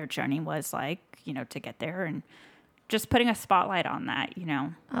their journey was like, to get there, and just putting a spotlight on that,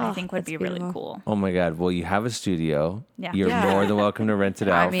 I think would that's be really beautiful. cool. Oh my God. Well, you have a studio. Yeah. You're Yeah. more than welcome to rent it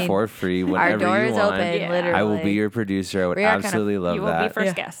I out mean, for free Our whenever door you is want. open, Yeah. literally. I will be your producer. I would We are kind of- absolutely love You will that. be first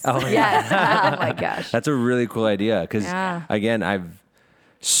Yeah. guest. Yes. Oh my gosh. That's a really cool idea because, Yeah. again,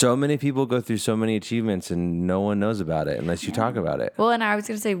 so many people go through so many achievements and no one knows about it unless you talk about it. Well, and I was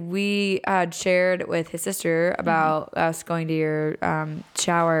going to say, we had shared with his sister about us going to your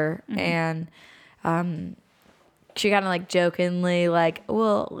shower, and she kind of like jokingly like,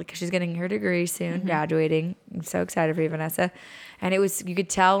 well, like she's getting her degree soon, graduating. I'm so excited for you, Vanessa. And it was, you could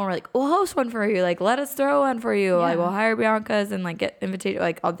tell when we're like, we'll host one for you. Like, let us throw one for you. Like, Yeah. we'll hire Bianca's and like get invitation,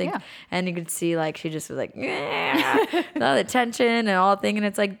 like all things. Yeah. And you could see like, she just was like, yeah, all the tension and all thing. And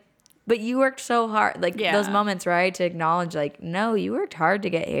it's like, but you worked so hard. Like Yeah. those moments, right? To acknowledge like, no, you worked hard to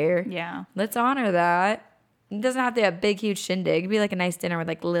get here. Yeah. Let's honor that. It doesn't have to be a big, huge shindig. It could be like a nice dinner with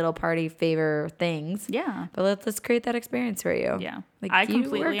like little party favor things. Yeah. But let's create that experience for you. Yeah. Like I you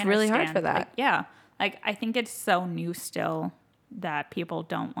completely worked really hard understand. for that. Like, yeah. Like I think it's so new still that people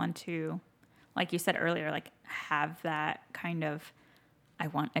don't want to, like you said earlier, like have that kind of, I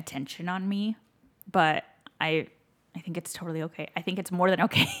want attention on me. But I I think it's totally okay. I think it's more than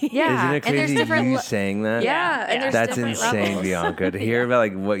okay. Yeah. Isn't it And there's crazy different you saying that? Yeah, and there's That's different insane, levels. Bianca. To hear about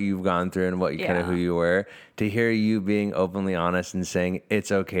like what you've gone through and what you kind of who you were, to hear you being openly honest and saying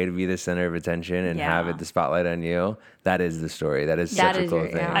it's okay to be the center of attention and have it the spotlight on you. That is the story. That is such a cool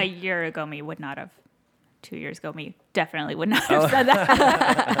thing. A year ago, me would not have. 2 years ago, me definitely would not have said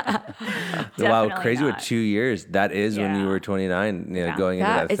that. Wow, crazy with 2 years. That is when you were 29, going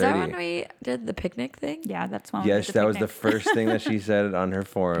into that 30. Is that when we did the picnic thing? Yeah, that's when. Yes, that was the first thing that she said on her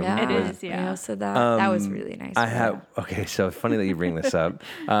forum. Yeah, It is, yeah. We also that was really nice. Okay, so funny that you bring this up.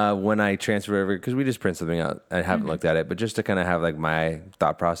 When I transferred over, because we just print something out, I haven't looked at it, but just to kind of have like my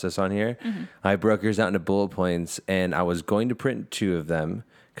thought process on here, I broke yours out into bullet points, and I was going to print 2 of them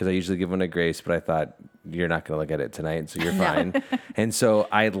because I usually give one to Grace, but I thought you're not going to look at it tonight, so you're fine. And so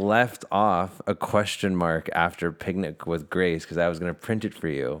I left off a question mark after picnic with Grace because I was going to print it for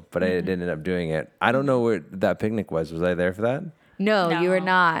you, but I didn't end up doing it. I don't know what that picnic was. Was I there for that? No, you were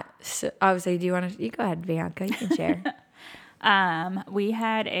not. So, I would say, do you want to? You go ahead, Bianca. You can share. We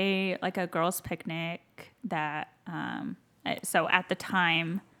had a girls' picnic that. So at the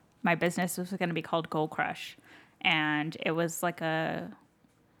time, my business was going to be called Goal Crush, and it was like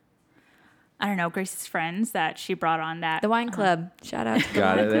I don't know, Grace's friends that she brought on that. The wine club. Shout out to the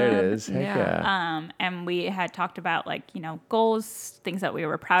Got wine it. club. There it is. Heck yeah. And we had talked about goals, things that we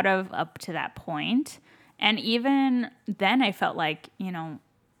were proud of up to that point. And even then I felt like,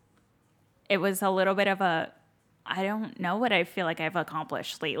 it was a little bit of I don't know what I feel like I've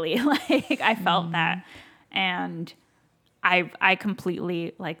accomplished lately. I felt that. And I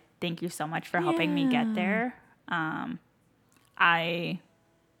completely thank you so much for helping me get there.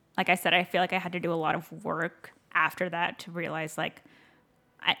 Like I said, I feel like I had to do a lot of work after that to realize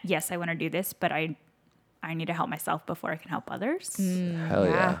yes, I want to do this, but I need to help myself before I can help others. Hell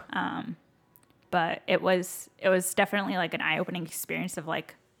yeah. But it was definitely an eye-opening experience of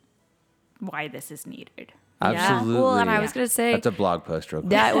why this is needed. Absolutely. Yeah. Well, and I was going to say that's a blog post real quick.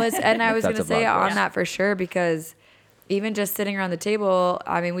 that was, and I was going to That's a say blog on post. that for sure, because even just sitting around the table,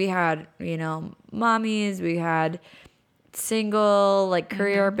 I mean, we had, mommies, we had single,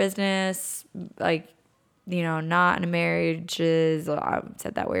 career business, not in a marriage is, I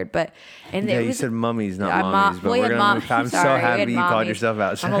said that weird, but, and Yeah, it you was, said mummies, not Yeah, mommies, but we we're had going to I'm so sorry, we had happy you called mommies. yourself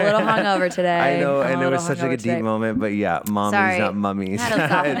out. I'm a little hungover today. I know, I'm and a it was little such a hungover deep today. moment, but yeah, mommies, Sorry. not mummies. I had to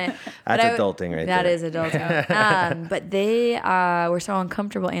soften it. That's But adulting right that there. is adulting. But they were so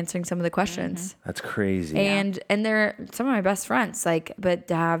uncomfortable answering some of the questions. That's crazy. And they're some of my best friends, but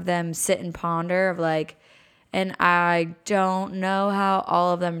to have them sit and ponder of and I don't know how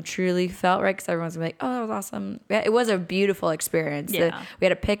all of them truly felt, right? Because everyone's gonna be like, oh, that was awesome. Yeah, it was a beautiful experience. Yeah. We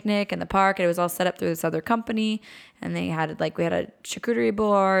had a picnic in the park, and it was all set up through this other company. And they had we had a charcuterie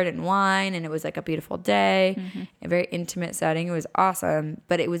board and wine, and it was a beautiful day, a very intimate setting. It was awesome.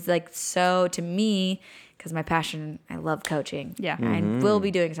 But it was so, to me, because my passion, I love coaching. Yeah. I will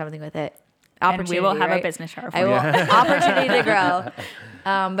be doing something with it. And we will have right? a business shower for I you. will opportunity to grow.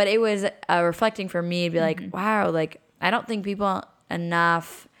 But it was reflecting for me to be wow, I don't think people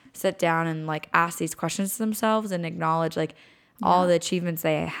enough sit down and ask these questions to themselves and acknowledge all the achievements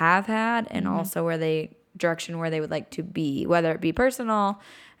they have had and also where they would like to be, whether it be personal.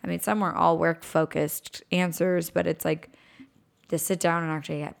 I mean, some were all work focused answers, but it's to sit down and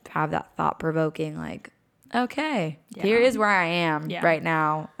actually have that thought provoking okay, here is where I am right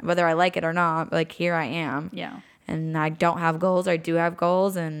now, whether I like it or not. Here I am. Yeah. And I don't have goals. I do have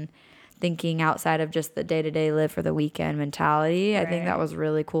goals, and thinking outside of just the day-to-day live for the weekend mentality. I think that was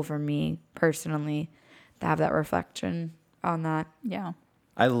really cool for me personally to have that reflection on that. Yeah.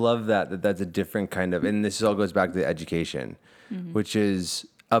 I love that's a different kind of, and this all goes back to the education, which is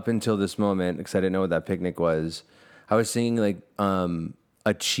up until this moment, because I didn't know what that picnic was, I was seeing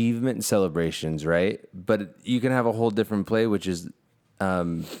achievement celebrations, right? But you can have a whole different play, which is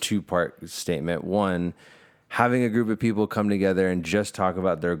 2-part statement. One, having a group of people come together and just talk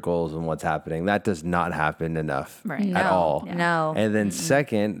about their goals and what's happening. That does not happen enough at all. No. And then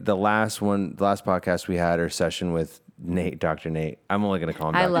second, the last podcast we had, our session with Nate, Dr. Nate. I'm only going to call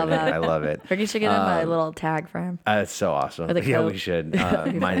him I Dr. love Nate. that. I love it. We should get him a little tag for him. It's so awesome. With a Yeah, coat. we should.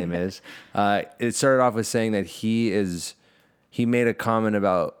 My name is. It started off with saying that he made a comment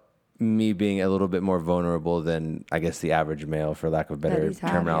about me being a little bit more vulnerable than, I guess, the average male, for lack of better he's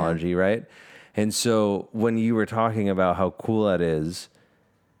had, terminology, right? And so when you were talking about how cool that is,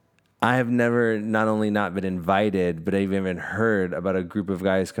 I have never not only not been invited, but I've even heard about a group of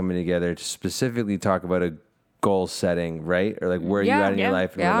guys coming together to specifically talk about a goal setting, right? Or where you at in your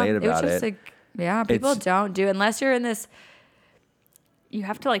life and relate about it. Was just people It's- don't do, unless you're in this You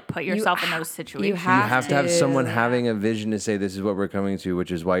have to like put yourself in those situations. you have to have someone Yeah. having a vision to say this is what we're coming to,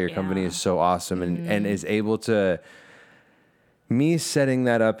 which is why your company is so awesome and is able to. Me setting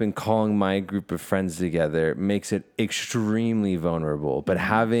that up and calling my group of friends together makes it extremely vulnerable. But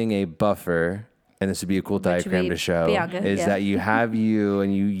having a buffer, and this would be a cool diagram to show, Bianca, is that you have you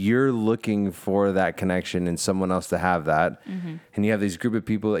and you're looking for that connection and someone else to have that. And you have this group of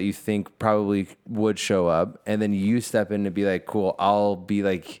people that you think probably would show up. And then you step in to be like, cool, I'll be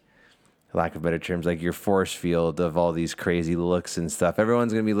like, lack of better terms, like your force field of all these crazy looks and stuff.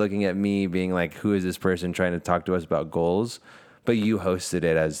 Everyone's going to be looking at me being like, who is this person trying to talk to us about goals? But you hosted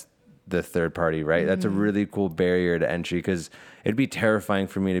it as the third party, right? That's a really cool barrier to entry because it'd be terrifying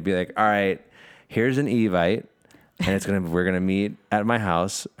for me to be like, all right, here's an Evite, and we're gonna meet at my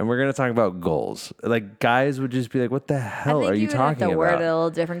house, and we're gonna talk about goals. Like guys would just be like, what the hell are you talking have to about? word it a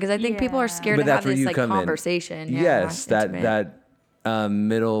little different because I think people are scared But to have that's where this you like come in. conversation. Yeah, Yes, intimate. that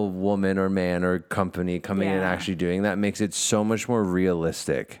middle woman or man or company coming in and actually doing that makes it so much more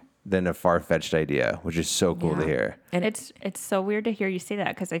realistic than a far-fetched idea, which is so cool to hear. And it's so weird to hear you say that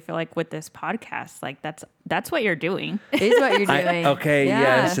because I feel like with this podcast, like that's what you're doing. It is what you're doing.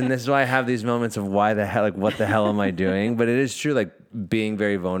 Yes, and this is why I have these moments of why the hell, like what the hell am I doing? But it is true, like being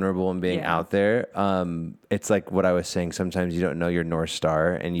very vulnerable and being out there. It's like what I was saying. Sometimes you don't know your North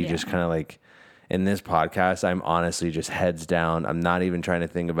Star, and you just kind of like. In this podcast, I'm honestly just heads down. I'm not even trying to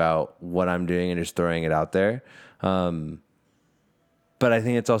think about what I'm doing and just throwing it out there. But I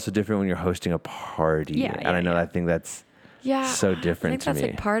think it's also different when you're hosting a party. I think that's so different I think that's me.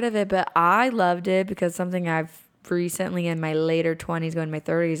 like part of it, but I loved it because something I've recently in my later 20s, going to my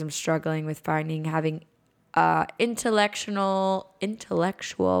 30s, I'm struggling with having intellectual,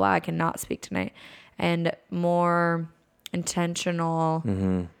 wow, I cannot speak tonight, and more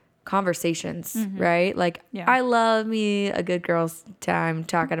intentional conversations, right? Like I love me a good girl's time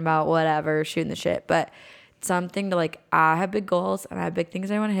talking about whatever, shooting the shit, but something to like, I have big goals and I have big things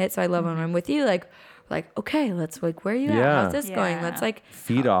I want to hit. So I love when I'm with you, like, okay, let's like, where are you at? How's this going? Let's like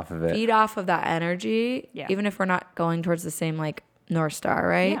feed off of it. Feed off of that energy, even if we're not going towards the same like North Star,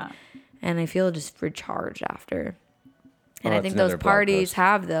 right? Yeah. And I feel just recharged after. And I think those parties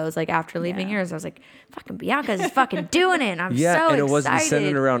have those. Like after leaving yours, I was like, "Fucking Bianca's fucking doing it." I'm so excited. And it wasn't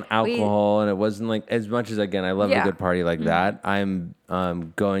centered around alcohol, and it wasn't like as much as again, I love a good party like that. I'm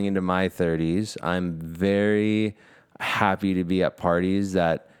going into my 30s. I'm very happy to be at parties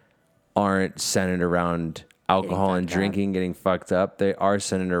that aren't centered around alcohol and drinking, getting fucked up. They are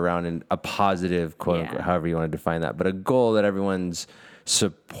centered around a positive quote unquote, however you want to define that, but a goal that everyone's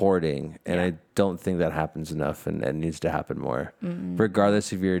supporting, and I don't think that happens enough, and it needs to happen more.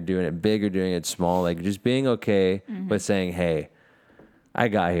 Regardless if you're doing it big or doing it small, like just being okay with saying, "Hey, I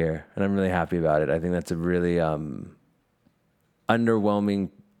got here, and I'm really happy about it." I think that's a really underwhelming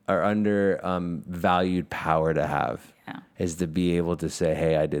or valued power to have, is to be able to say,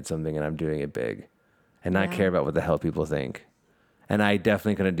 "Hey, I did something, and I'm doing it big," and not care about what the hell people think. And I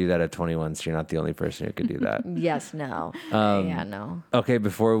definitely couldn't do that at 21, so you're not the only person who could do that. Yes, no. No. Okay,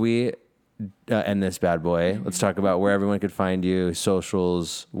 before we end this bad boy, let's talk about where everyone could find you,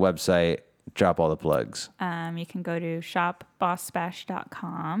 socials, website, drop all the plugs. You can go to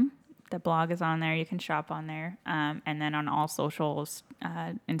shopbossbash.com. The blog is on there. You can shop on there. And then on all socials,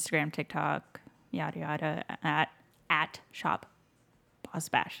 Instagram, TikTok, yada, yada, at shop. Boss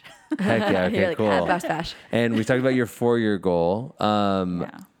Bash. Heck yeah, okay, like, cool. Boss Bash. And we talked about your 4-year goal.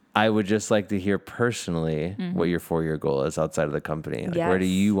 I would just like to hear personally what your 4-year goal is outside of the company. Like, where do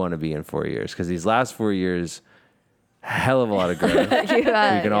you want to be in 4 years? Because these last 4 years, hell of a lot of growth. We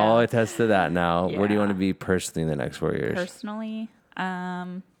can all attest to that now. Where do you want to be personally in the next 4 years? Personally,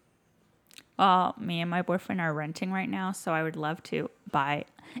 well, me and my boyfriend are renting right now, so I would love to buy.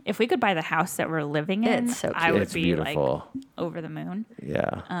 If we could buy the house that we're living in, It's so cute. I would It's be beautiful. like over the moon.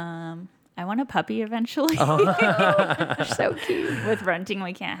 Yeah. I want a puppy eventually. So cute. With renting,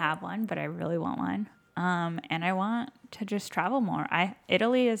 we can't have one, but I really want one. And I want to just travel more.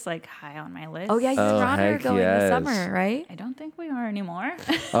 Italy is like high on my list. Oh yeah, you and Ron are heck going yes. this summer, right? I don't think we are anymore.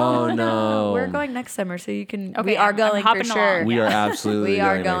 Oh, no. We're going next summer, so you can. Okay, we are I'm going for hopping sure. along. We are absolutely We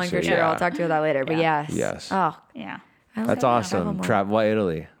are going next for year, sure. yeah. I'll talk to you about that later. But yes. Yes. Oh, Yeah. That's awesome. Why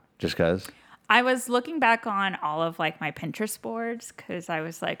Italy? Just because? I was looking back on all of like my Pinterest boards because I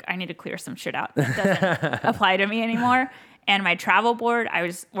was like, I need to clear some shit out that doesn't apply to me anymore. And my travel board, I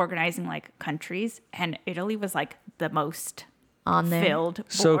was organizing like countries, and Italy was like the most on there. filled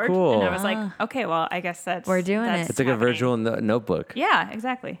board. So cool. And I was like, okay, well, I guess We're doing that's it. It's like a happening. virtual notebook. Yeah,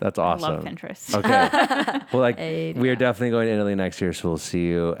 exactly. That's I awesome. love Pinterest. Okay. Well, like Hey, we are definitely going to Italy next year, so we'll see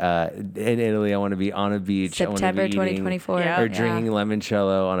you in Italy. I want to be on a beach. September I want to be eating 2024. Yeah. or drinking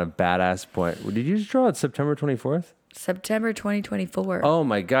limoncello on a badass point. Did you just draw it September 24th? September 2024. Oh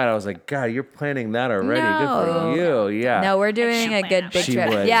my God! I was like, God, you're planning that already. Good No. for you. Yeah. No, we're doing can't a plan good that. big She trip.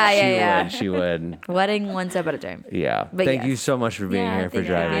 would. Yeah. She would. Wedding one step at a time. Yeah. But Thank you yes. so much for being Yeah, here, for thank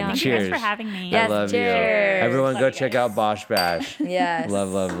you, driving. Bianca. Thank Cheers. you guys for having me. Yes, I love cheers. you. Everyone, Love go you check guys. out Bosch Bash. Yes.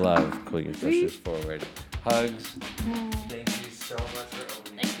 Love. Cool. You can push this forward. Hugs. Thank you so much for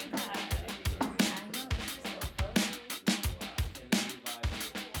opening.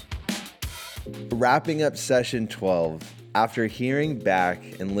 Wrapping up session 12, after hearing back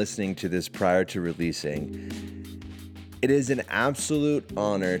and listening to this prior to releasing, it is an absolute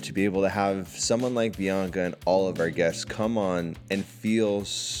honor to be able to have someone like Bianca and all of our guests come on and feel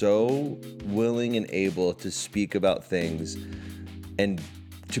so willing and able to speak about things and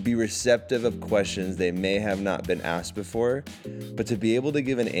to be receptive of questions they may have not been asked before, but to be able to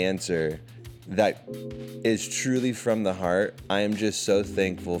give an answer that is truly from the heart. I am just so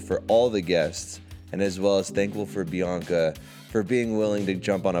thankful for all the guests, and as well as thankful for Bianca for being willing to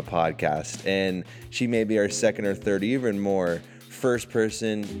jump on a podcast. And she may be our second or third, even more, first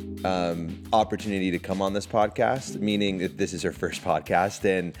person opportunity to come on this podcast, meaning that this is her first podcast.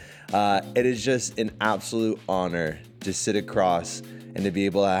 And it is just an absolute honor to sit across and to be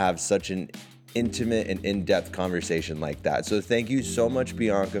able to have such an intimate and in-depth conversation like that. So thank you so much,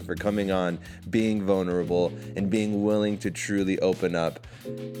 Bianca, for coming on, being vulnerable, and being willing to truly open up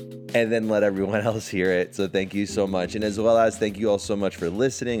and then let everyone else hear it. So thank you so much. And as well as thank you all so much for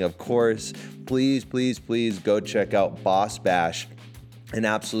listening. Of course, please go check out Boss Bash, an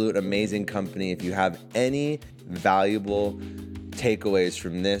absolute amazing company. If you have any valuable takeaways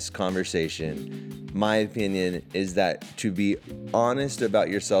from this conversation, my opinion is that to be honest about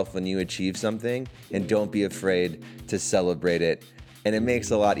yourself when you achieve something, and don't be afraid to celebrate it. And it makes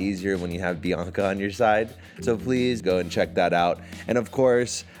it a lot easier when you have Bianca on your side. So please go and check that out. And of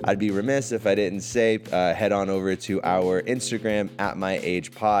course, I'd be remiss if I didn't say, head on over to our Instagram at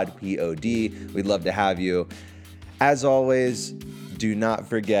myagepod, P-O-D. We'd love to have you. As always, do not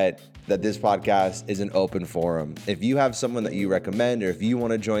forget that this podcast is an open forum. If you have someone that you recommend, or if you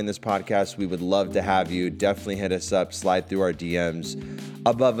want to join this podcast, we would love to have you. Definitely hit us up, slide through our DMs.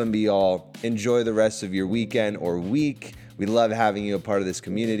 Above and be all, enjoy the rest of your weekend or week. We love having you a part of this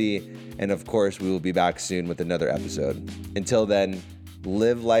community. And of course, we will be back soon with another episode. Until then,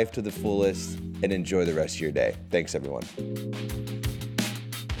 live life to the fullest and enjoy the rest of your day. Thanks, everyone.